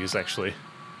word to use, actually.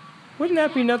 Wouldn't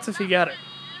that be nuts if he got it?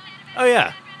 Oh,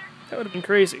 yeah. That would have been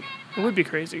crazy. It would be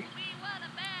crazy.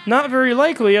 Not very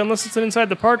likely unless it's an inside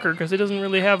the Parker, because it doesn't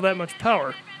really have that much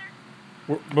power.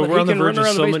 But But we're he on the can run verge of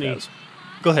around the so base many. paths.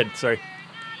 Go ahead, sorry.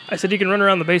 I said he can run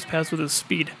around the base paths with his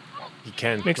speed. He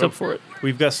can. Makes up for it.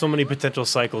 We've got so many potential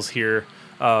cycles here,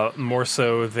 more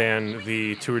so than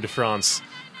the Tour de France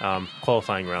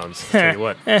qualifying rounds. I'll tell you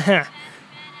what.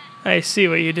 I see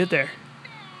what you did there.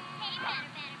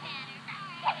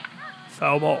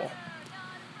 Foul ball.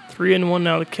 3-1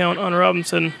 now, the count on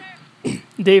Robinson.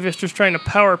 Davis just trying to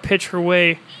power pitch her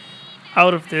way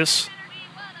out of this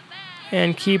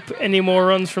and keep any more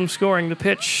runs from scoring. The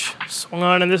pitch swung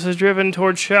on, and this is driven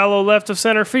towards shallow left of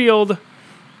center field.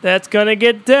 That's going to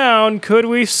get down. Could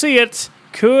we see it?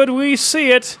 Could we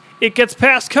see it? It gets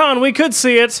past Kahn. We could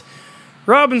see it.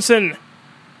 Robinson.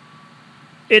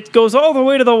 It goes all the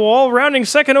way to the wall, rounding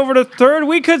second over to third.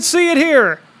 We could see it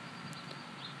here.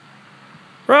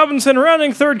 Robinson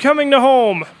rounding third, coming to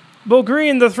home. Bull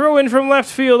Green, the throw in from left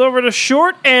field over to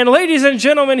short. And ladies and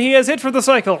gentlemen, he has hit for the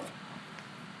cycle.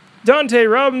 Dante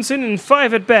Robinson in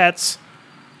 5 at-bats.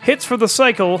 Hits for the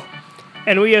cycle.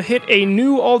 And we have hit a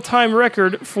new all-time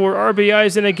record for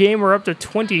RBIs in a game. We're up to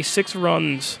 26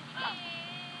 runs.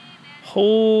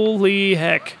 Holy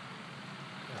heck.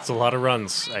 It's a lot of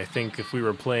runs. I think if we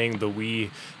were playing the Wii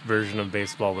version of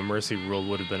baseball, the mercy rule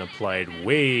would have been applied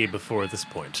way before this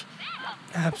point.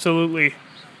 Absolutely.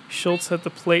 Schultz at the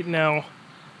plate now.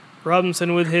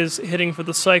 Robinson with his hitting for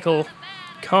the cycle.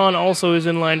 Kahn also is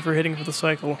in line for hitting for the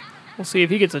cycle. We'll see if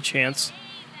he gets a chance.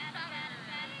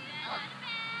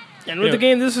 And with Yeah. the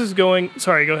game this is going...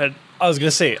 Sorry, go ahead. I was going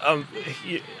to say, I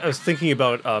was thinking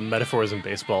about metaphors in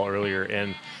baseball earlier,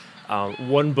 and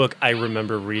one book I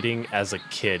remember reading as a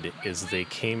kid is They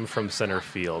Came from Center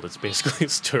Field. It's basically a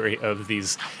story of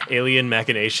these alien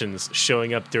machinations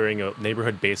showing up during a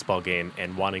neighborhood baseball game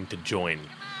and wanting to join.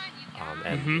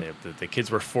 The kids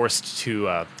were forced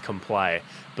to comply.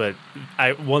 But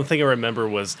one thing I remember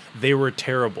was they were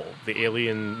terrible. The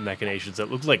alien machinations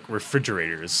that looked like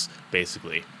refrigerators,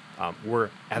 basically, were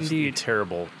absolutely Indeed.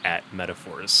 terrible at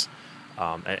metaphors.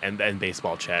 And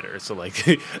baseball chatter. So like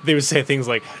they would say things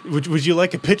like, "Would you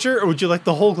like a pitcher or would you like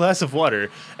the whole glass of water?"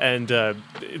 And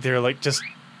they're like, "Just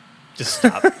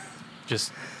stop,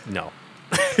 just no."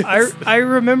 I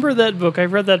remember that book.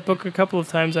 I've read that book a couple of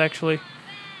times, actually.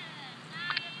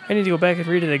 I need to go back and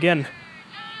read it again.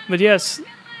 But yes,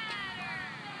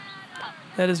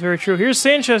 that is very true. Here's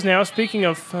Sanchez now. Speaking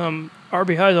of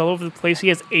RBIs all over the place, he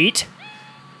has 8.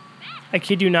 I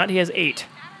kid you not, he has 8.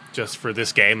 Just for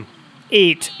this game.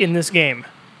 8 in this game.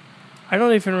 I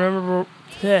don't even remember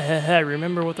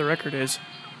what the record is.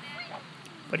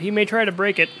 But he may try to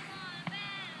break it.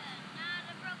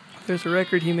 If there's a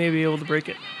record, he may be able to break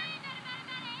it.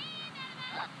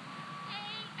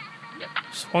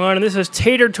 Swung on, and this is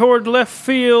tatered toward left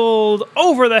field,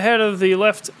 over the head of the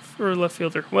left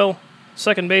fielder. Well,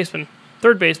 third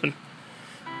baseman.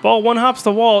 Ball one hops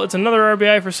the wall. It's another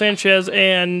RBI for Sanchez,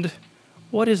 and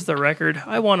what is the record?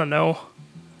 I want to know.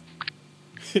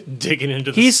 Digging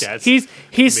into the stats.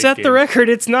 He's set the mid-game. record.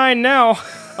 It's 9 now.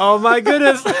 Oh my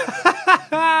goodness!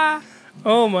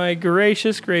 Oh my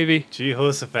gracious gravy.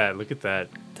 Jehoshaphat, look at that.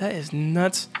 That is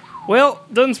nuts. Well,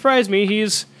 doesn't surprise me.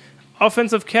 He's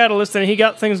offensive catalyst, and he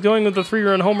got things going with the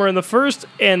 3-run homer in the first,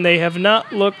 and they have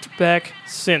not looked back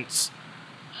since.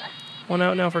 One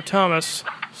out now for Thomas.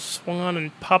 Swung on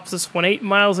and pops this one 8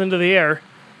 miles into the air.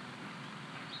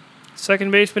 Second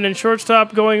baseman and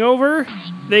shortstop going over.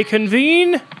 They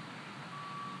convene, and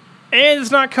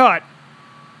it's not caught.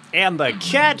 And the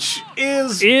catch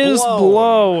is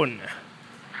Blown.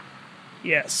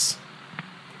 Yes.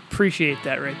 Appreciate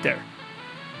that right there.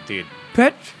 Dude,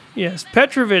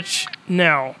 Petrovic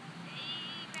now.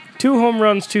 2 home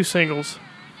runs, 2 singles.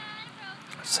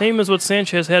 Same as what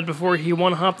Sanchez had before he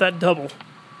one-hopped that double.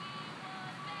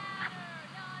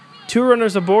 2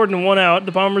 runners aboard and 1 out.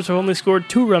 The Bombers have only scored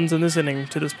 2 runs in this inning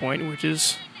to this point, which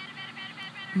is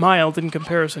mild in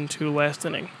comparison to last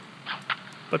inning.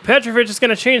 But Petrovic is going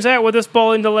to change that with this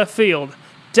ball into left field.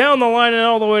 Down the line and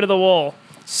all the way to the wall.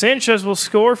 Sanchez will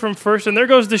score from first, and there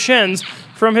goes Deschennes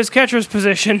from his catcher's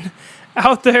position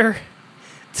out there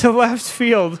to left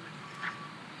field.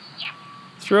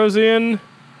 Throws in,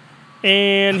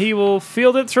 and he will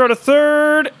field it, throw to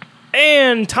third,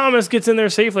 And Thomas gets in there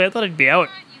safely. I thought he'd be out.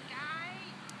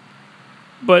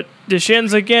 But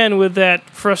Deschennes again with that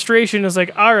frustration is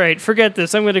like, all right, forget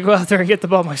this. I'm going to go out there and get the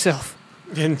ball myself.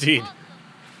 Indeed.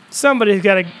 Somebody's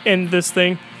got to end this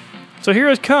thing. So here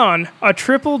is Kahn. A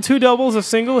triple, 2 doubles, a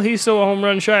single. He's still a home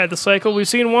run shy of the cycle. We've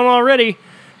seen one already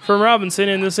from Robinson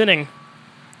in this inning.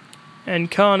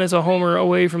 And Kahn is a homer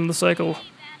away from the cycle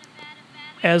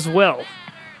as well.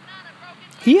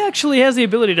 He actually has the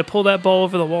ability to pull that ball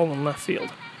over the wall in left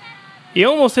field. He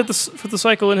almost hit for the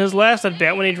cycle in his last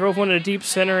at-bat when he drove one to deep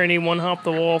center and he one-hopped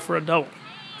the wall for a double.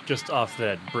 Just off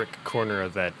that brick corner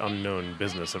of that unknown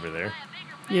business over there.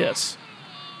 Yes.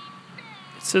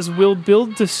 It says, will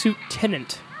build to suit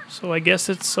tenant. So I guess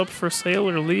it's up for sale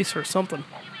or lease or something.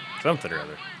 Something or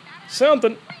other.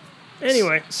 Something.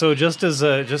 Anyway. So just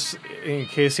in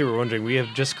case you were wondering, we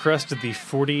have just crested the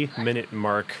 40-minute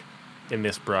mark in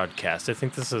this broadcast. I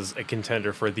think this is a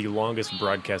contender for the longest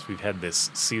broadcast we've had this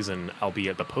season,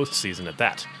 albeit the postseason at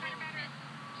that.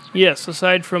 Yes,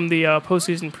 aside from the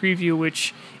postseason preview,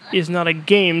 which is not a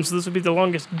game, so this would be the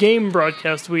longest game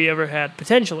broadcast we ever had,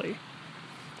 potentially.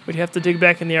 We'd have to dig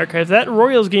back in the archives. That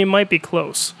Royals game might be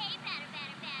close.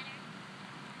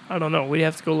 I don't know. We'd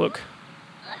have to go look.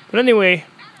 But anyway,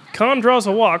 Kahn draws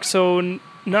a walk, so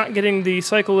not getting the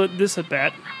cycle at this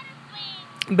at-bat.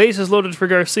 Bases loaded for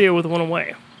Garcia with one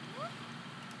away.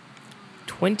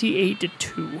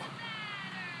 28-2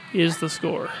 is the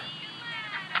score.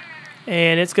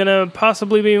 And it's going to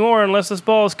possibly be more unless this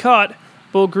ball is caught.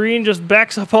 Bull Green just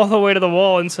backs up all the way to the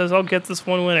wall and says, I'll get this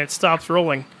one when it stops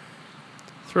rolling.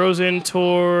 Throws in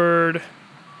toward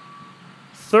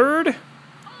third.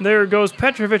 There goes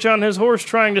Petrovic on his horse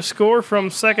trying to score from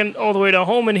second all the way to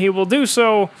home, and he will do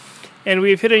so. And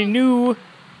we've hit a new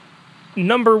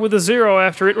number with a 0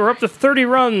 after it. We're up to 30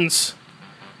 runs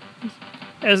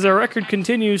as the record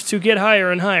continues to get higher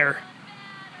and higher.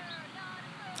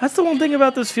 That's the one thing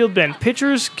about this field, Ben.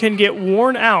 Pitchers can get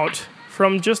worn out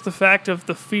from just the fact of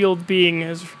the field being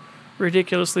as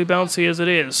ridiculously bouncy as it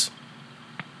is.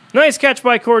 Nice catch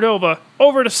by Cordova.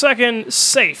 Over to second,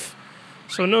 safe.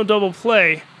 So no double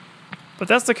play. But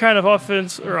that's the kind of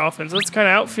offense. That's the kind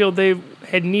of outfield they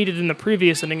had needed in the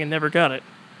previous inning and never got it.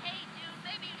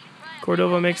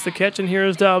 Cordova makes the catch, and here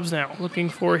is Dobbs now, looking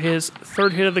for his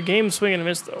third hit of the game. Swing and a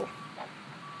miss, though.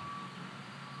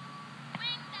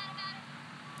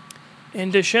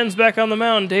 And Deschennes back on the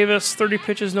mound. Davis, 30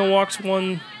 pitches, no walks,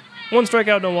 one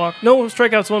strikeout, no walk. No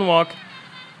strikeouts, 1 walk.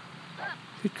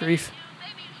 Good grief.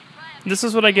 This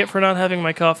is what I get for not having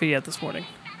my coffee yet this morning.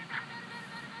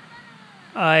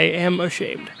 I am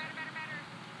ashamed.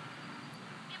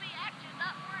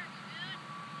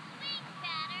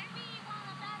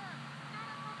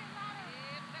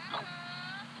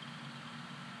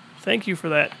 Thank you for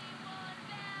that.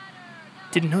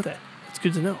 Didn't know that. It's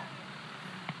good to know.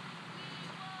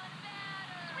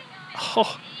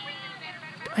 Oh,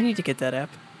 I need to get that app.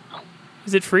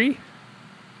 Is it free?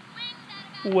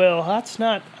 Well, that's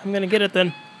not. I'm going to get it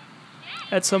then.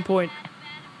 At some point.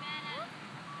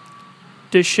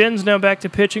 Deschennes now back to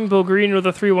pitching. Bill Green with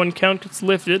a 3-1 count gets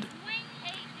lifted.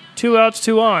 2 outs,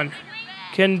 2 on.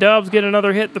 Can Dobbs get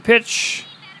another hit? The pitch.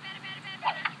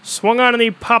 Swung on and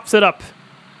he pops it up.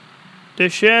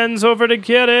 Deschennes over to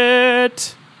get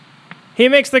it. He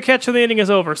makes the catch and the inning is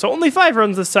over. So only 5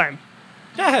 runs this time.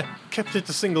 Yeah, kept it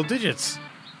to single digits.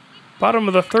 Bottom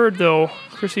of the third, though.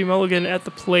 Chrissy Mulligan at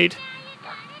the plate.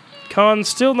 Kahn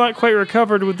still not quite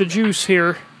recovered with the juice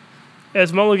here.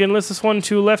 As Mulligan lifts this one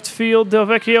to left field.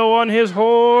 Delvecchio on his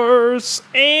horse.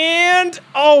 And,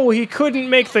 he couldn't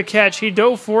make the catch. He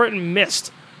dove for it and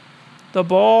missed. The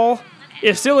ball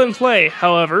is still in play,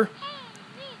 however.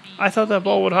 I thought that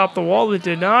ball would hop the wall. It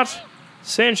did not.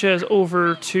 Sanchez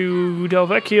over to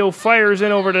Delvecchio. Fires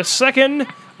in over to second.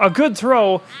 A good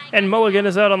throw. And Mulligan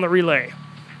is out on the relay.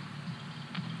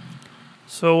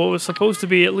 So what was supposed to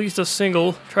be at least a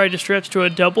single tried to stretch to a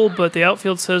double, but the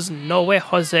outfield says, no way,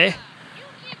 Jose.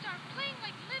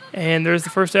 And there's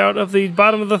the first out of the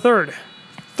bottom of the third.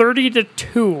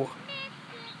 30-2.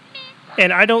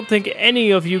 And I don't think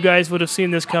any of you guys would have seen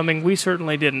this coming. We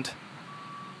certainly didn't.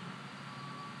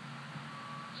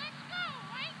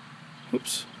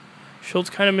 Oops. Schultz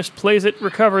kind of misplays it,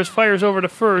 recovers, fires over to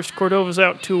first. Cordova's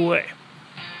out 2 away.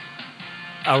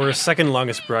 Our second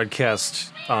longest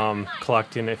broadcast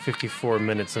clocked in at 54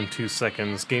 minutes and 2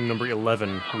 seconds. Game number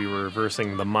 11, we were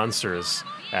versing the Monsters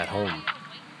at home.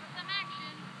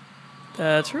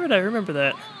 That's right, I remember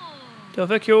that.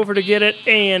 Delvecchio over to get it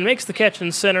and makes the catch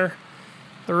in center.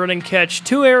 The running catch.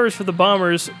 2 errors for the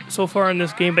Bombers so far in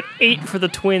this game, but 8 for the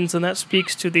Twins, and that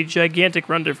speaks to the gigantic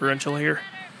run differential here.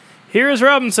 Here's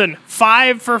Robinson,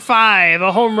 5 for 5,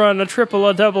 a home run, a triple,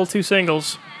 a double, 2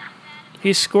 singles.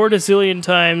 He's scored a zillion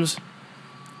times,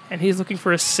 and he's looking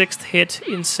for a 6th hit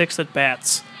in 6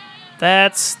 at-bats.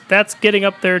 That's getting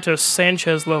up there to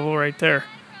Sanchez level right there.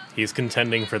 He's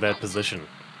contending for that position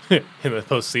in the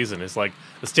postseason. It's like,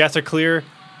 the stats are clear,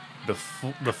 the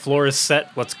floor is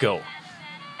set, let's go.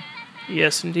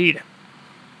 Yes, indeed.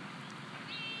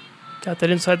 Got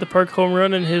that inside the park home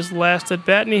run in his last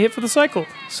at-bat, and he hit for the cycle.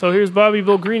 So here's Bobby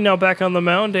Bill Green now back on the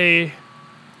mound. A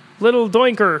little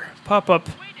doinker pop-up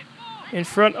in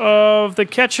front of the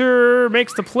catcher.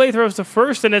 Makes the play, throws to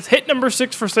first, and it's hit number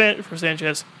 6 for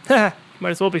Sanchez. Might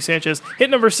as well be Sanchez.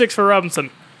 Hit number 6 for Robinson.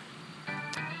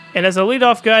 And as a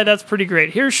leadoff guy, that's pretty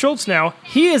great. Here's Schultz now.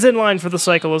 He is in line for the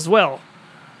cycle as well.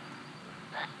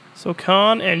 So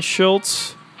Kahn and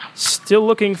Schultz still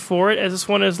looking for it as this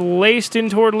one is laced in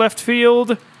toward left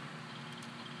field.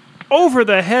 Over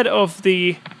the head of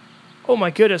the... Oh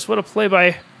my goodness, what a play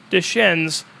by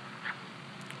Deschênes.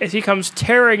 As he comes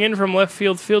tearing in from left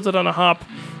field, fields it on a hop.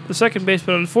 The second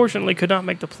baseman unfortunately could not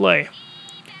make the play.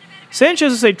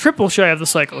 Sanchez is a triple shy of the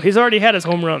cycle. He's already had his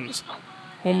home runs.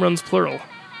 Home runs plural.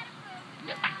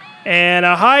 And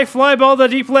a high fly ball to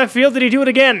deep left field. Did he do it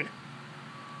again?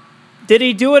 Did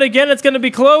he do it again? It's going to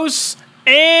be close.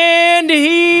 And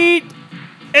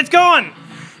it's gone.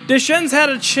 Deschênes had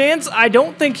a chance. I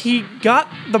don't think he got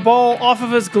the ball off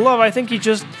of his glove. I think he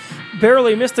just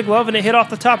barely missed the glove and it hit off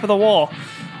the top of the wall.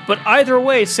 But either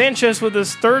way, Sanchez with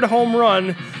his 3rd home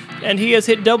run, and he has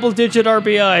hit double-digit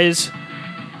RBIs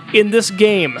in this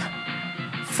game.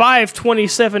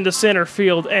 527 to center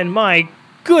field, and my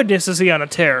goodness is he on a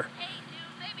tear.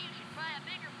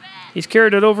 He's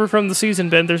carried it over from the season,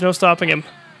 Ben. There's no stopping him.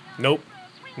 Nope,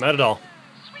 not at all.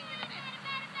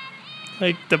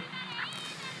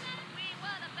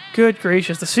 Good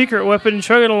gracious, the secret weapon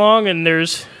chugging along, and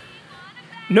there's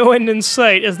no end in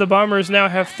sight as the Bombers now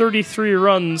have 33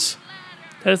 runs.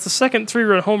 That is the second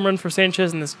 3-run home run for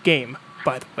Sanchez in this game,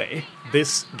 by the way.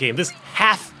 This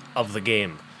half of the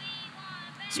game,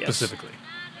 specifically.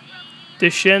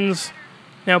 Yes. Deschênes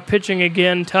now pitching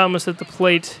again, Thomas at the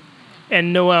plate,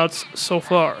 and no outs so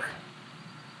far.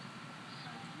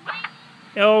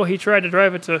 Oh, he tried to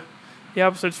drive it to the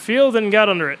opposite field and got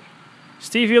under it.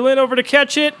 Stevie Lynn over to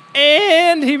catch it,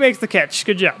 and he makes the catch.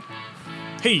 Good job.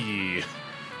 Hey!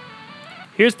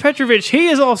 Here's Petrovic. He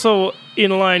is also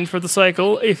in line for the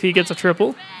cycle if he gets a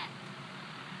triple.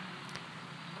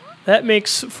 That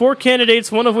makes 4 candidates,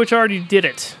 one of which already did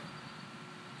it.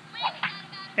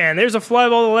 And there's a fly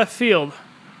ball to left field.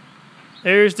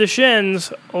 There's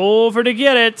Deschênes over to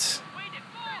get it.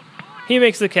 He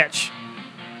makes the catch.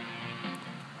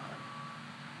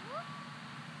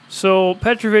 So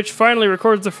Petrovic finally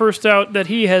records the first out that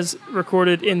he has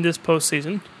recorded in this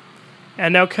postseason.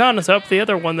 And now Kahn is up, the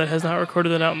other one that has not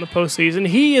recorded an out in the postseason.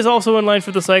 He is also in line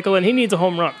for the cycle, and he needs a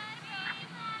home run.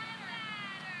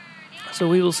 So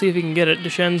we will see if he can get it.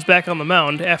 Deschênes back on the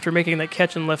mound after making that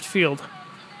catch in left field.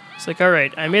 It's like, all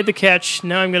right, I made the catch.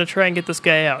 Now I'm going to try and get this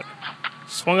guy out.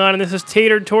 Swung on, and this is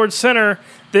tatered towards center.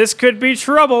 This could be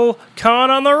trouble. Kahn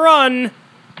on the run.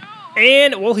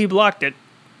 And, well, he blocked it.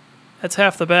 That's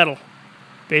half the battle,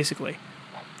 basically.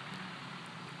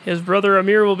 His brother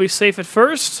Amir will be safe at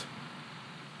first.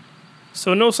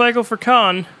 So no cycle for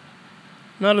Kahn.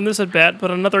 Not in this at-bat,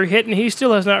 but another hit, and he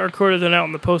still has not recorded an out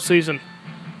in the postseason.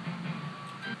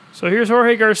 So here's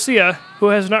Jorge Garcia, who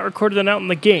has not recorded an out in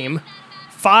the game.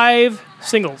 5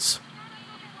 singles.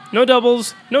 No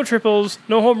doubles, no triples,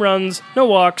 no home runs, no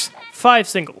walks. 5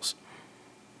 singles.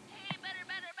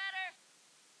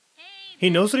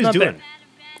 He knows what he's doing. Bad.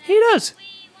 He does.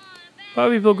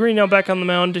 Bobby Bill Green now back on the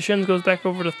mound. Deschênes goes back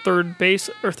over to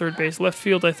left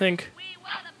field, I think.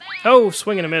 Oh,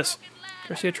 swing and a miss.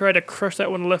 Garcia tried to crush that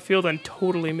one to left field and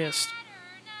totally missed.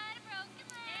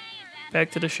 Back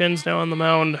to Deschênes now on the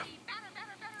mound.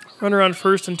 Runner on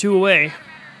first and 2 away.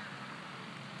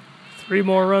 3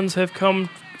 more runs have come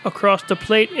across the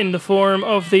plate in the form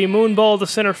of the moon ball to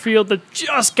center field that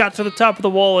just got to the top of the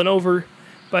wall and over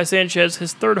by Sanchez.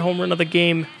 His 3rd home run of the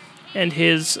game and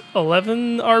his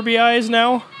 11 RBIs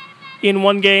now in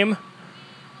one game,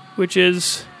 which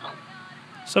is...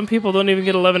 Some people don't even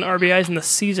get 11 RBIs in the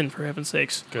season, for heaven's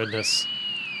sakes. Goodness.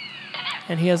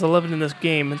 And he has 11 in this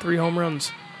game and 3 home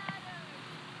runs.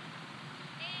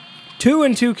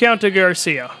 2-2 count to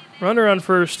Garcia. Runner on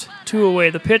first, 2 away.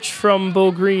 The pitch from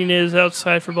Bill Green is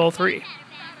outside for ball 3.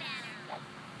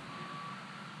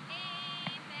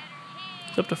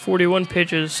 It's up to 41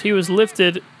 pitches. He was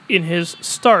lifted in his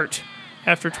start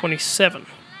after 27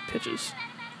 pitches.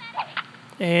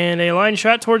 And a line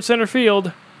shot towards center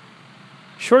field.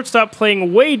 Shortstop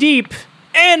playing way deep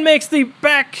and makes the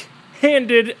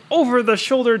backhanded,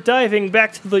 over-the-shoulder diving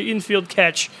back to the infield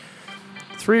catch.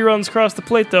 3 runs across the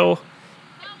plate, though,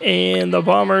 and the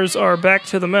Bombers are back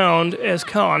to the mound as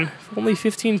Kahn, only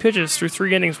 15 pitches through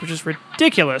 3 innings, which is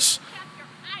ridiculous.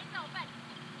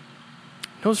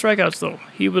 No strikeouts, though.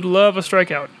 He would love a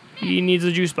strikeout. He needs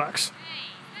a juice box.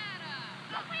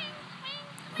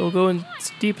 He'll go in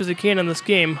as deep as he can in this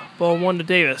game. Ball 1 to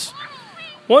Davis.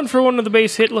 1 for 1 with the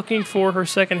base hit, looking for her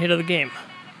second hit of the game.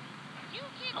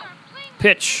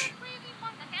 Pitch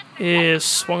is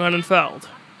swung on and fouled.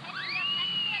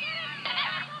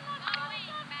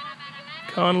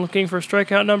 Kahn looking for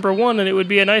strikeout number 1, and it would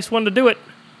be a nice one to do it.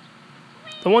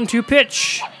 The 1-2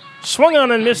 pitch. Swung on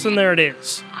and missed, and there it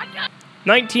is.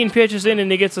 19 pitches in,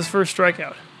 and he gets his first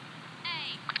strikeout.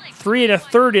 3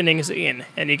 1/3 innings in,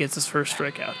 and he gets his first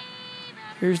strikeout.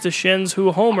 Here's Deschennes,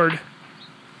 who homered.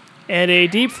 And a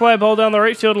deep fly ball down the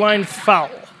right field line, foul.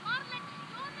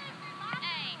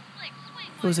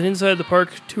 It was an inside the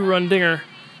park 2-run dinger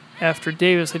after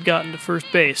Davis had gotten to first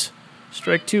base.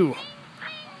 Strike 2.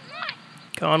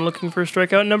 Kahn looking for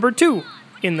strikeout number 2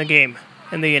 in the game,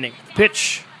 in the inning.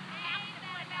 Pitch.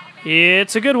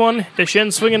 It's a good one.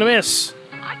 Deschennes swing and a miss.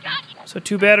 So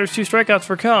 2 batters, 2 strikeouts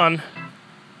for Kahn.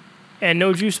 And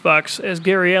no juice box as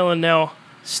Gary Allen now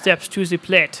steps to the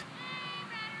plate.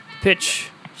 Pitch.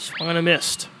 Swung and a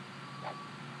missed.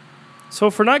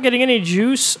 So for not getting any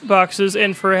juice boxes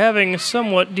and for having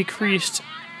somewhat decreased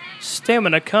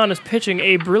stamina, Kahn is pitching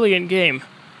a brilliant game.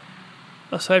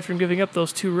 Aside from giving up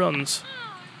those 2 runs.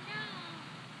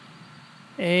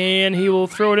 And he will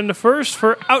throw it into first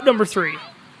for out number 3.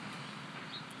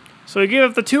 So he gave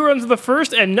up the 2 runs in the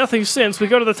first and nothing since. We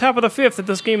go to the top of the 5th, and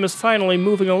this game is finally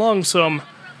moving along some.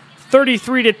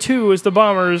 33-2 is the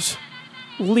Bombers'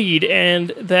 lead,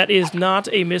 and that is not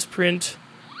a misprint.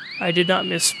 I did not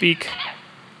misspeak.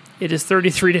 It is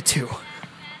 33-2.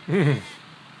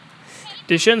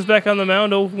 Deschennes back on the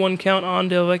mound, 0-1 count on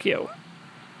Delvecchio.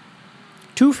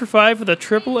 2 for 5 with a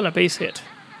triple and a base hit.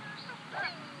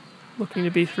 Looking to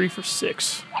be 3 for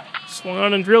 6. Swung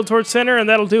on and drilled towards center, and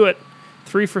that'll do it.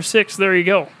 3 for 6, there you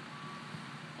go.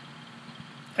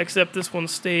 Except this one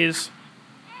stays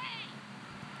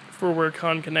for where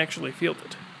Kahn can actually field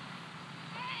it.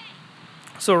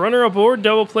 So runner aboard,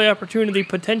 double play opportunity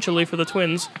potentially for the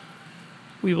Twins.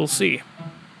 We will see.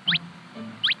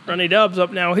 Ronnie Dobbs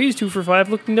up now. He's 2 for 5,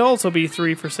 looking to also be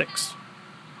 3 for 6.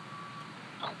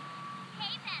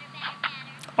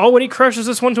 Oh, when he crushes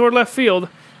this one toward left field.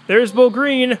 There's Bo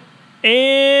Green.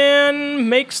 And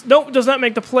does not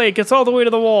make the play. Gets all the way to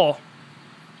the wall.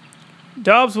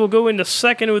 Dobbs will go into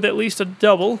second with at least a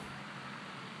double.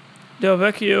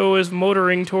 Delvecchio is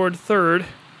motoring toward third.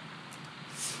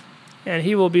 And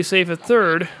he will be safe at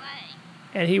third.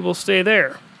 And he will stay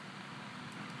there.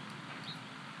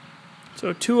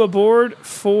 So 2 aboard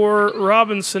for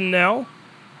Robinson now,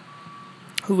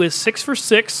 who is 6 for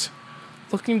 6,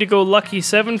 looking to go lucky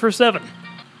 7 for 7.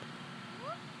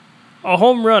 A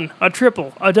home run, a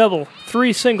triple, a double,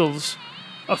 3 singles,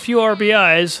 a few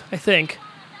RBIs, I think,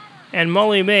 and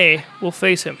Molly May will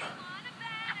face him.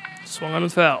 Swung on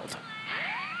and fouled.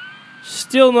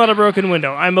 Still not a broken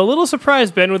window. I'm a little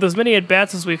surprised, Ben, with as many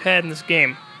at-bats as we've had in this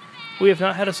game. We have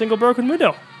not had a single broken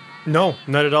window. No,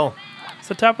 not at all. It's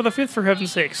the top of the 5th, for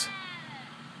heaven's sakes.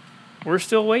 We're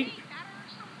still waiting.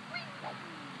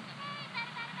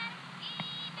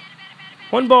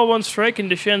 1 ball, 1 strike,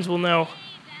 and Deschennes will now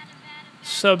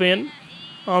sub in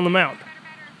on the mound.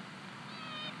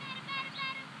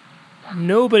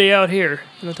 Nobody out here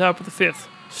in the top of the 5th.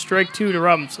 Strike 2 to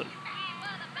Robinson.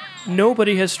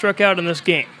 Nobody has struck out in this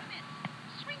game.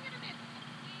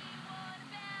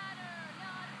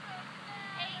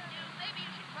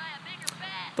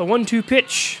 The 1-2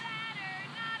 pitch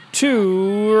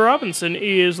to Robinson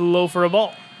is low for a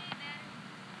ball.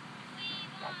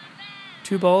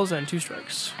 2 balls and 2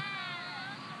 strikes.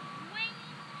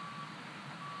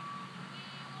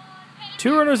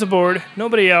 2 runners aboard,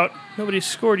 nobody out, nobody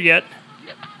scored yet.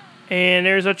 And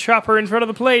there's a chopper in front of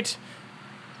the plate.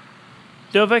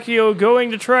 Delvecchio going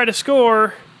to try to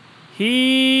score.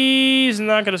 He's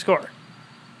not going to score.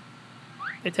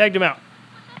 They tagged him out.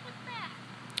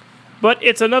 But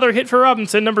it's another hit for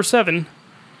Robinson, number 7.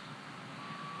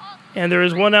 And there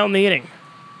is 1 out in the inning.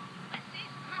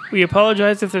 We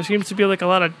apologize if there seems to be like a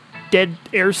lot of dead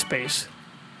airspace,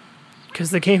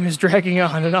 because the game is dragging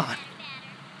on and on.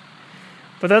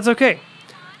 But that's okay.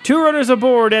 2 runners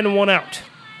aboard and 1 out.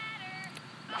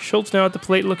 Schultz now at the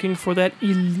plate looking for that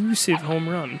elusive home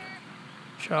run.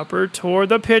 Chopper toward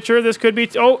the pitcher. This could be...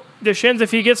 Oh, Deschennes,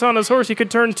 if he gets on his horse, he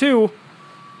could turn 2.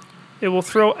 It will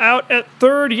throw out at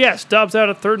third. Yes, Dobbs out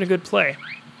at third and a good play.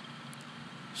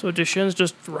 So Deschen's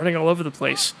just running all over the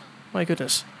place. My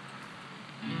goodness.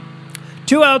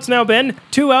 2 outs now, Ben.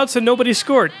 2 outs and nobody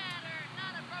scored.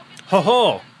 Ho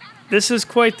ho! This is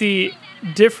quite the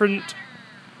different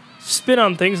spin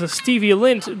on things. Stevie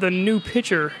Lint, the new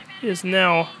pitcher, is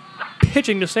now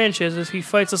pitching to Sanchez as he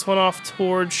fights this one off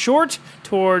toward short,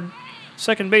 toward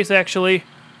second base, actually.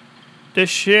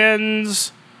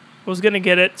 Deschen's was going to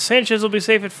get it. Sanchez will be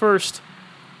safe at first.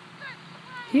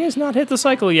 He has not hit the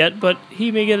cycle yet, but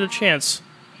he may get a chance.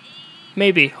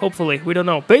 Maybe, hopefully, we don't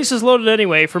know. Bases loaded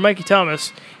anyway for Mikey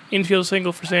Thomas. Infield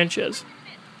single for Sanchez.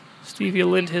 Stevie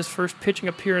Lint, his first pitching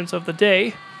appearance of the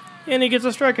day, and he gets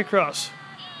a strike across.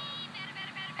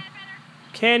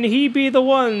 Can he be the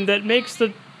one that makes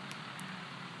the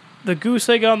goose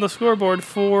egg on the scoreboard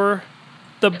for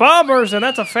the Bombers? And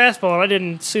that's a fastball, and I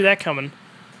didn't see that coming.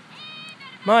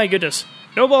 My goodness.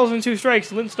 No balls and 2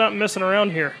 strikes. Lint's not messing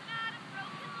around here.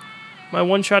 My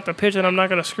one shot to pitch, and I'm not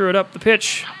going to screw it up. The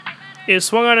pitch is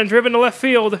swung on and driven to left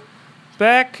field.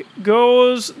 Back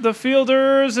goes the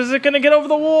fielders. Is it going to get over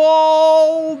the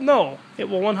wall? No. It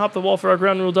will one-hop the wall for our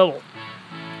ground rule double.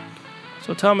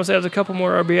 So Thomas adds a couple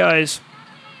more RBIs.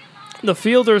 The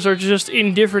fielders are just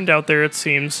indifferent out there, it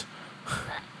seems.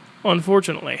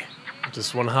 Unfortunately.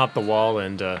 Just one hop the wall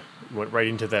and went right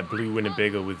into that blue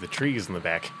Winnebago with the trees in the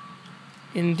back.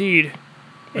 Indeed.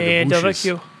 And the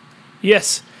Delvecchio.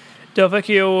 Yes.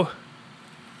 Delvecchio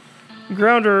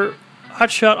grounder hot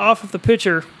shot off of the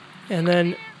pitcher and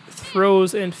then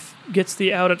throws and gets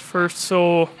the out at first.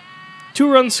 So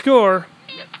 2-run score.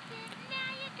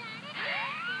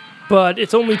 But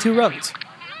it's only 2 runs.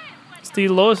 It's the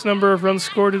lowest number of runs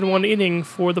scored in 1 inning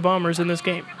for the Bombers in this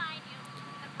game.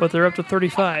 But they're up to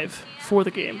 35 for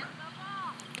the game.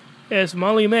 As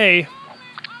Molly May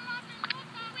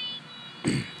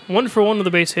 1 for 1 with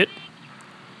a base hit.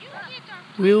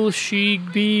 Will she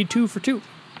be 2 for 2?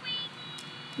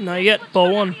 Not yet.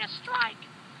 Ball 1.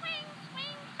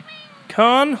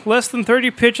 Kahn, less than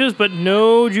 30 pitches, but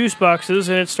no juice boxes,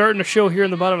 and it's starting to show here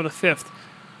in the bottom of the 5th.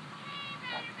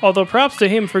 Although props to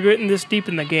him for getting this deep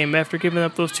in the game after giving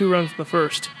up those 2 runs in the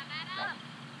first.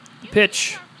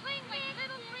 Pitch.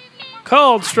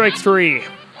 Called strike 3.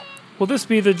 Will this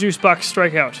be the juice box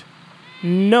strikeout?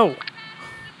 No.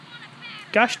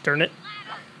 Gosh darn it.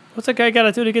 What's that guy got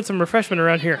to do to get some refreshment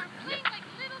around here?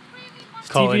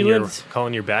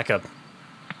 Calling your backup.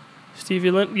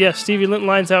 Stevie Lint. Yes, Stevie Lint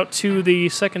lines out to the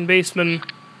second baseman,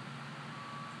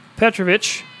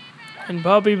 Petrovich, and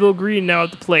Bobby Bill Green now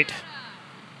at the plate.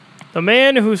 The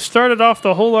man who started off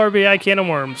the whole RBI can of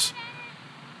worms.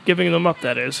 Giving them up,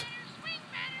 that is.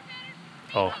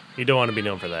 Oh, you don't want to be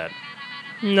known for that.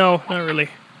 No, not really.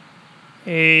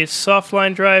 A soft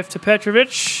line drive to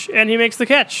Petrovich, and he makes the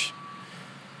catch.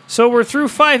 So we're through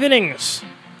 5 innings.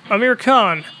 Amir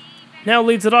Khan now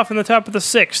leads it off in the top of the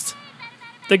 6th.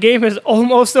 The game is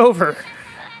almost over.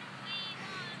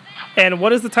 And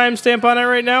what is the timestamp on it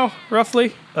right now,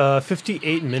 roughly?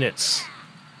 58 minutes.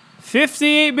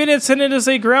 58 minutes, and it is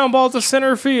a ground ball to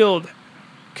center field.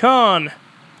 Khan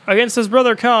against his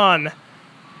brother Khan.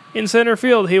 In center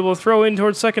field, he will throw in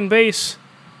towards second base.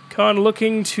 Khan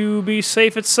looking to be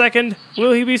safe at second.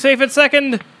 Will he be safe at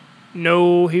second?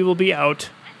 No, he will be out.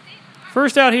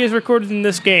 First out he has recorded in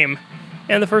this game,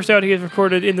 and the first out he has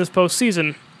recorded in this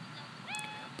postseason.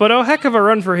 But a heck of a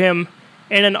run for him,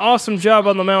 and an awesome job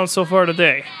on the mound so far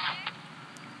today.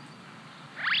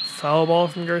 Foul ball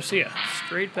from Garcia,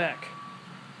 straight back.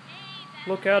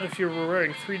 Look out if you're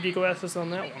wearing 3D glasses on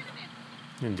that one.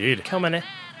 Indeed. Coming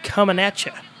at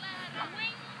ya.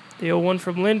 The 0-1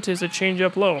 from Lint is a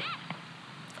changeup low.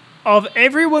 Of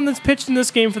everyone that's pitched in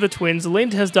this game for the Twins,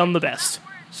 Lint has done the best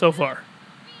so far.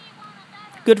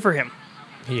 Good for him.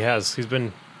 He has. He's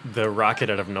been the rocket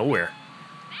out of nowhere.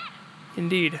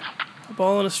 Indeed. A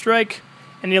ball and a strike,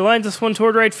 and he lines this one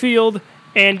toward right field,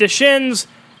 and Deschen's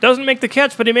doesn't make the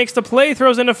catch, but he makes the play,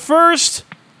 throws into first.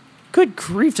 Good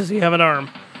grief, does he have an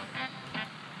arm.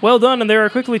 Well done, and there are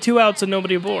quickly 2 outs and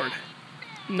nobody aboard.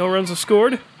 No runs have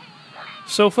scored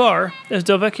so far, as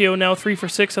Delvecchio now 3 for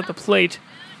 6 at the plate,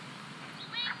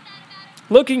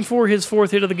 looking for his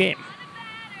 4th hit of the game.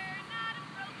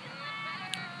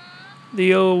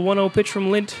 The 0-1-0 pitch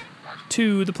from Lint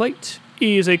to the plate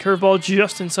is a curveball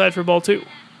just inside for ball 2.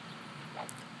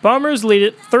 Bombers lead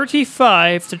it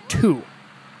 35-2.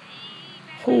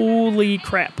 Holy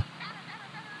crap.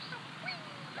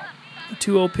 The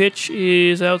 2-0 pitch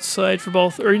is outside for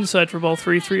ball or inside for ball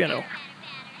 3, 3-0.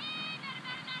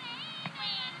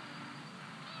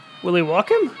 Will he walk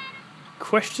him?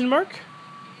 Question mark?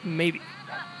 Maybe.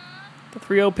 The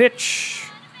 3-0 pitch.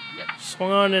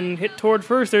 Swung on and hit toward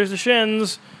first. There's the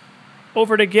Shens.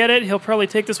 Over to get it. He'll probably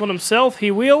take this one himself.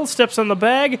 He wheels, steps on the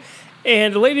bag,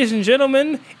 and ladies and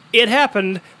gentlemen, it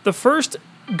happened. The first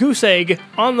goose egg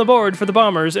on the board for the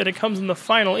Bombers, and it comes in the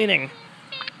final inning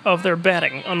of their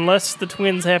batting, unless the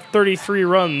Twins have 33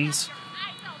 runs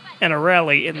and a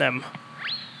rally in them.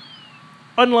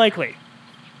 Unlikely.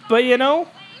 But you know,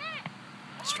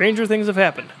 stranger things have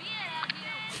happened.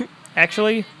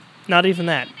 Actually, not even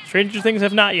that. Stranger things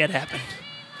have not yet happened.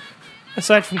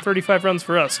 Aside from 35 runs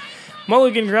for us.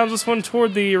 Mulligan grounds this one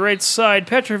toward the right side.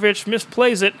 Petrovic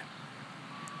misplays it.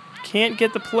 Can't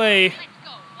get the play.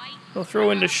 They'll throw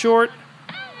into short.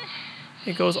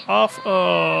 It goes off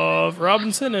of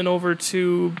Robinson and over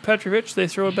to Petrovic. They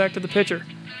throw it back to the pitcher.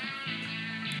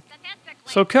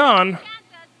 So Kahn,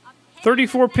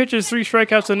 34 pitches, 3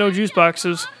 strikeouts, and no juice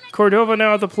boxes. Cordova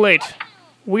now at the plate.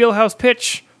 Wheelhouse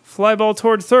pitch. Fly ball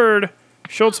toward third.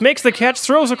 Schultz makes the catch,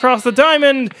 throws across the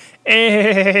diamond,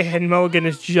 and Mulligan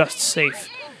is just safe.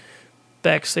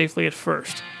 Back safely at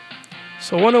first.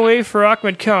 So 1 away for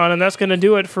Ahmed Khan, and that's going to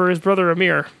do it for his brother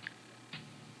Amir.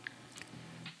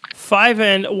 5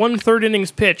 1/3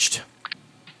 innings pitched.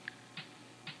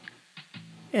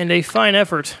 And a fine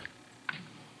effort.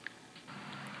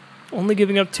 Only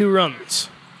giving up 2 runs.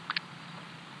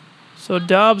 So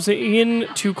Dobbs in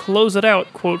to close it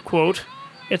out, quote, quote.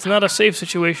 It's not a safe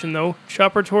situation, though.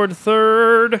 Chopper toward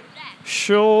third.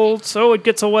 Schultz. Oh, it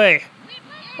gets away.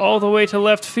 All the way to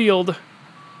left field.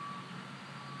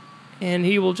 And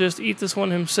he will just eat this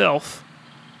one himself.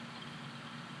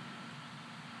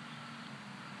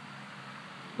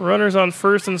 Runners on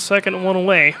first and second, 1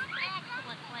 away.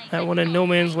 That one in no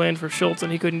man's land for Schultz,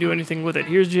 and he couldn't do anything with it.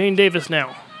 Here's Jane Davis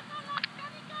now.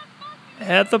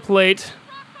 At the plate.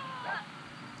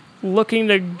 Looking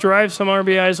to drive some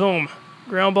RBIs home.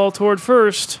 Ground ball toward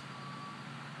first.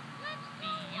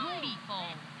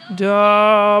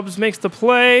 Dobbs makes the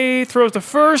play, throws to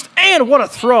first, and what a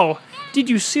throw! Did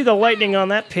you see the lightning on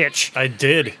that pitch? I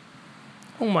did.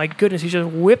 Oh my goodness, he just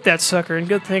whipped that sucker, and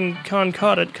good thing Kahn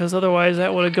caught it, because otherwise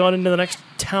that would have gone into the next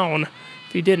town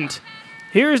if he didn't.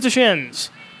 Here's Deschennes.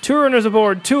 2 runners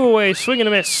aboard, 2 away, swing and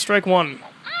a miss, strike 1.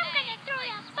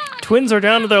 Twins are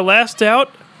down to their last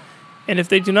out. And if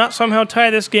they do not somehow tie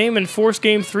this game and force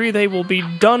Game 3, they will be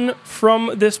done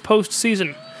from this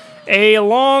postseason. A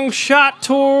long shot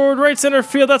toward right center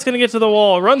field. That's going to get to the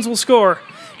wall. Runs will score.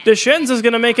 Deschennes is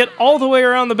going to make it all the way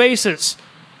around the bases.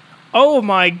 Oh,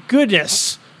 my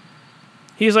goodness.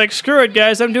 He's like, screw it,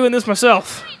 guys. I'm doing this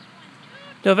myself.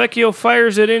 Delvecchio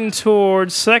fires it in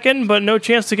toward second, but no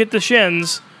chance to get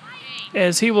Deschennes,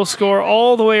 as he will score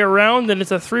all the way around, and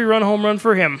it's a 3-run home run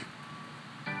for him.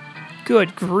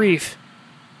 Good grief.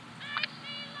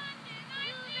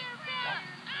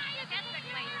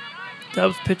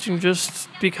 Dobbs pitching just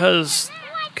because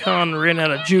Kahn ran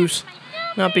out of juice,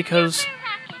 not because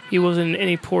he was in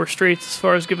any poor straits as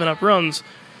far as giving up runs.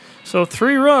 So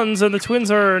 3 runs, and the Twins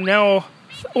are now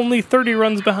only 30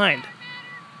 runs behind.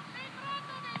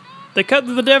 They cut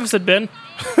to the deficit, Ben.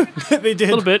 They did.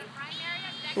 A little bit.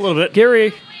 A little bit.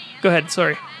 Gary, go ahead,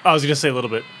 sorry. I was going to say a little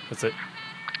bit. That's it.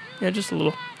 Yeah, just a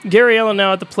little. Gary Allen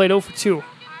now at the plate, 0 for 2.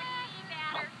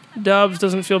 Dobbs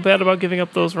doesn't feel bad about giving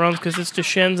up those runs because it's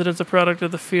Deschennes and it's a product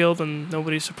of the field and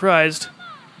nobody's surprised.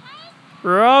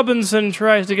 Robinson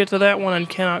tries to get to that one and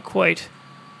cannot quite.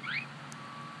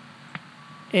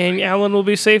 And Allen will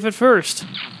be safe at first.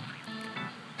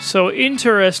 So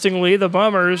interestingly, the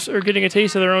Bombers are getting a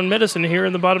taste of their own medicine here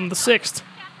in the bottom of the 6th.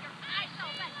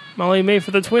 Molly May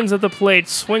for the Twins at the plate.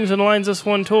 Swings and lines this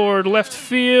one toward left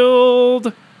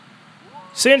field.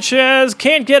 Sanchez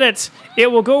can't get it.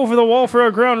 It will go over the wall for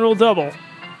a ground rule double.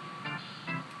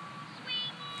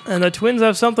 And the Twins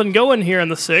have something going here in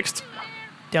the 6th.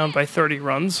 Down by 30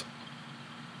 runs.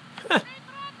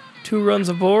 2 runs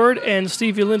aboard, and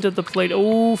Stevie Lint at the plate,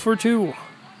 0 for 2.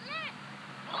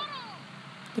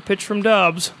 The pitch from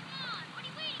Dobbs.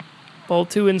 Ball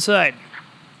 2 inside.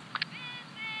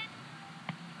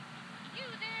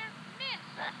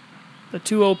 The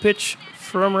 2-0 pitch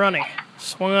from Ronnie.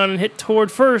 Swung on and hit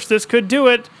toward first. This could do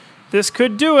it. This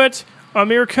could do it.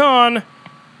 Amir Khan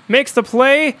makes the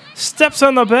play, steps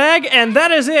on the bag, and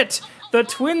that is it. The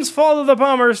Twins fall to the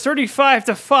Bombers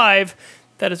 35-5.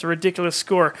 That is a ridiculous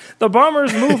score. The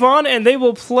Bombers move on, and they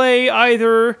will play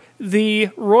either the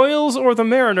Royals or the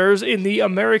Mariners in the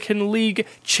American League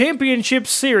Championship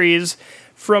Series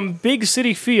from Big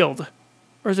City Field.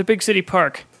 Or is it Big City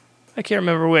Park? I can't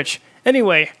remember which.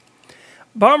 Anyway,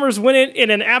 Bombers win it in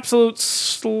an absolute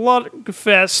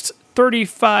slugfest,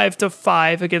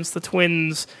 35-5 against the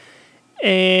Twins.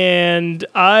 And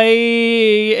I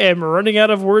am running out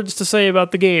of words to say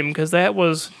about the game because that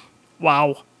was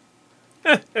wow.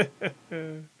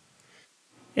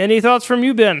 Any thoughts from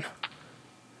you, Ben?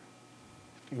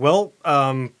 Well,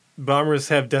 Bombers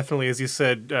have definitely, as you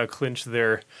said, clinched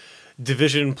their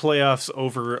division playoffs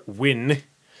over win.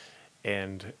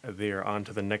 And they are on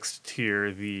to the next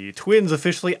tier. The Twins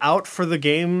officially out for the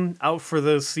game, out for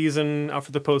the season, out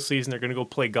for the postseason. They're going to go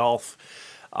play golf.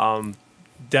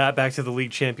 Back to the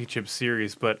League Championship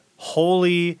Series. But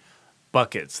holy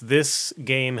buckets. This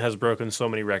game has broken so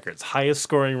many records. Highest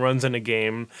scoring runs in a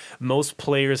game. Most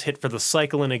players hit for the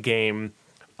cycle in a game.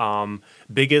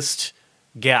 Biggest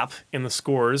gap in the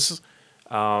scores.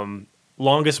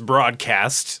 Longest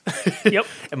broadcast. Yep.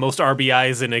 And most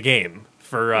RBIs in a game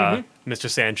for Mr.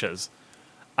 Sanchez.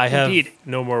 I have Indeed.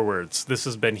 no more words. This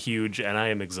has been huge, and I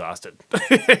am exhausted.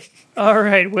 All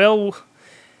right, well,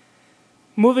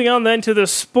 moving on then to the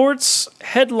sports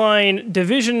headline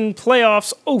division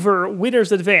playoffs over,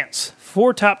 winners advance.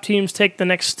 4 top teams take the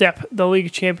next step, the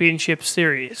League Championship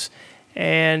Series.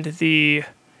 And the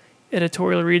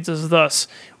editorial reads as thus: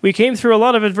 "We came through a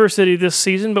lot of adversity this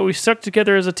season, but we stuck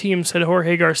together as a team," said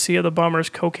Jorge Garcia, the Bombers'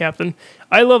 co-captain.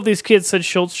 "I love these kids," said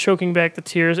Schultz, choking back the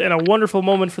tears, "and a wonderful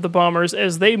moment for the Bombers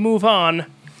as they move on.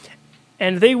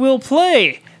 And they will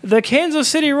play the Kansas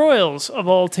City Royals, of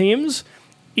all teams,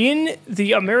 in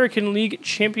the American League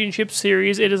Championship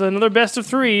Series. It is another best of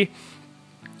 3,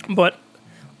 but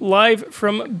live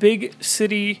from Big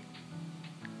City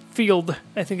Field.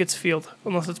 I think it's Field,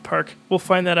 unless it's Park. We'll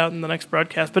find that out in the next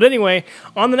broadcast. But anyway,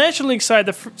 on the National League side,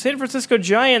 the San Francisco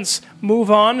Giants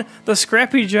move on. The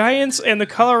Scrappy Giants and the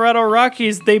Colorado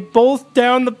Rockies, they both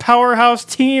down the powerhouse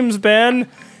teams, Ben.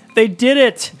 They did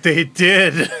it. They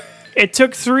did. It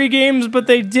took 3 games, but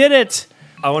they did it.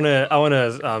 I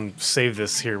wanna save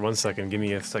this here. 1 second. Give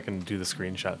me a second to do the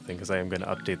screenshot thing because I am going to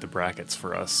update the brackets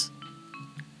for us.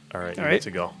 All right, you good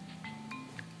to go.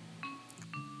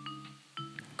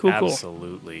 Cool.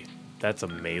 Absolutely. That's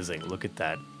amazing. Look at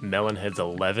that. Melonhead's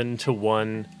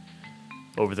 11-1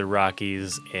 over the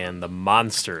Rockies, and the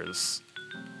Monsters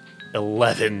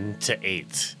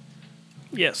 11-8.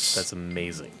 Yes. That's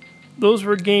amazing. Those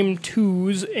were game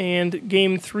 2s, and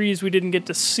game 3s we didn't get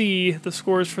to see the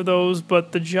scores for those,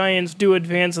 but the Giants do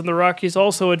advance and the Rockies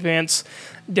also advance,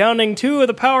 downing 2 of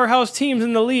the powerhouse teams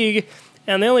in the league,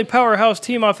 and the only powerhouse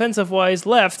team offensive-wise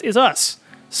left is us.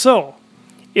 So,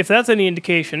 if that's any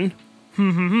indication,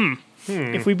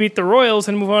 if we beat the Royals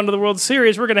and move on to the World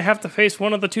Series, we're going to have to face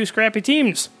one of the 2 scrappy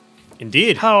teams.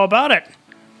 Indeed. How about it?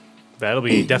 That'll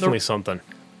be definitely something.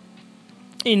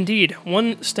 Indeed.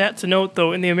 One stat to note,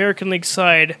 though, in the American League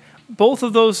side, both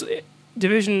of those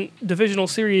divisional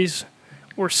series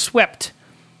were swept.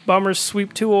 Bombers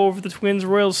sweep 2-0 over the Twins.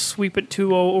 Royals sweep at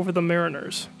 2-0 over the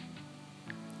Mariners.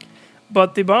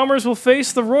 But the Bombers will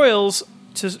face the Royals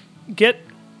to get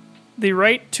the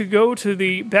right to go to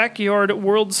the Backyard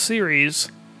World Series.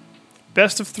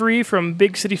 Best of 3 from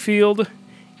Big City Field,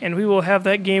 and we will have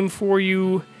that game for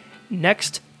you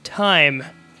next time.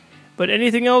 But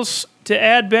anything else to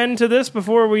add, Ben, to this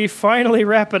before we finally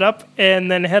wrap it up and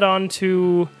then head on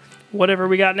to whatever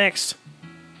we got next?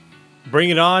 Bring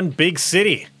it on, Big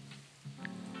City.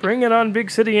 Bring it on,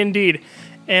 Big City, indeed.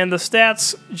 And the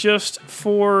stats, just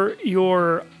for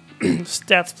your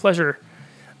stats pleasure.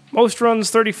 Most runs,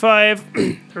 35.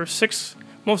 There are 6.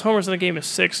 Most homers in the game is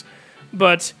 6.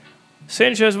 But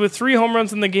Sanchez with 3 home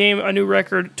runs in the game, a new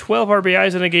record. 12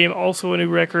 RBIs in a game, also a new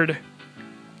record.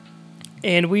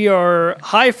 And we are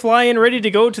high-flying, ready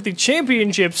to go to the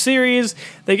championship series.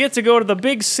 They get to go to the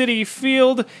Big City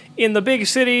Field in the Big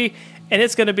City, and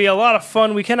it's going to be a lot of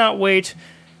fun. We cannot wait.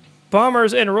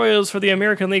 Bombers and Royals for the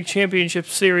American League Championship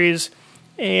Series.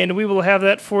 And we will have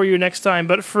that for you next time.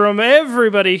 But from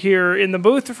everybody here in the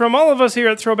booth, from all of us here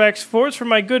at Throwback Sports, from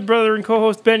my good brother and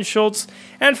co-host Ben Schultz,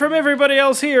 and from everybody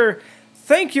else here,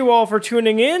 thank you all for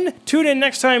tuning in. Tune in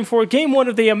next time for Game 1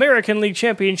 of the American League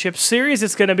Championship Series.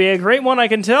 It's going to be a great one, I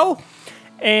can tell.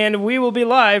 And we will be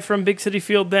live from Big City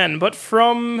Field then. But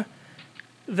from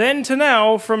then to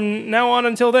now, from now on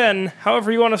until then,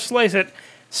 however you want to slice it,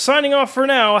 signing off for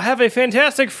now. Have a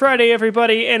fantastic Friday,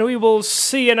 everybody, and we will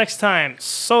see you next time.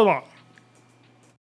 So long.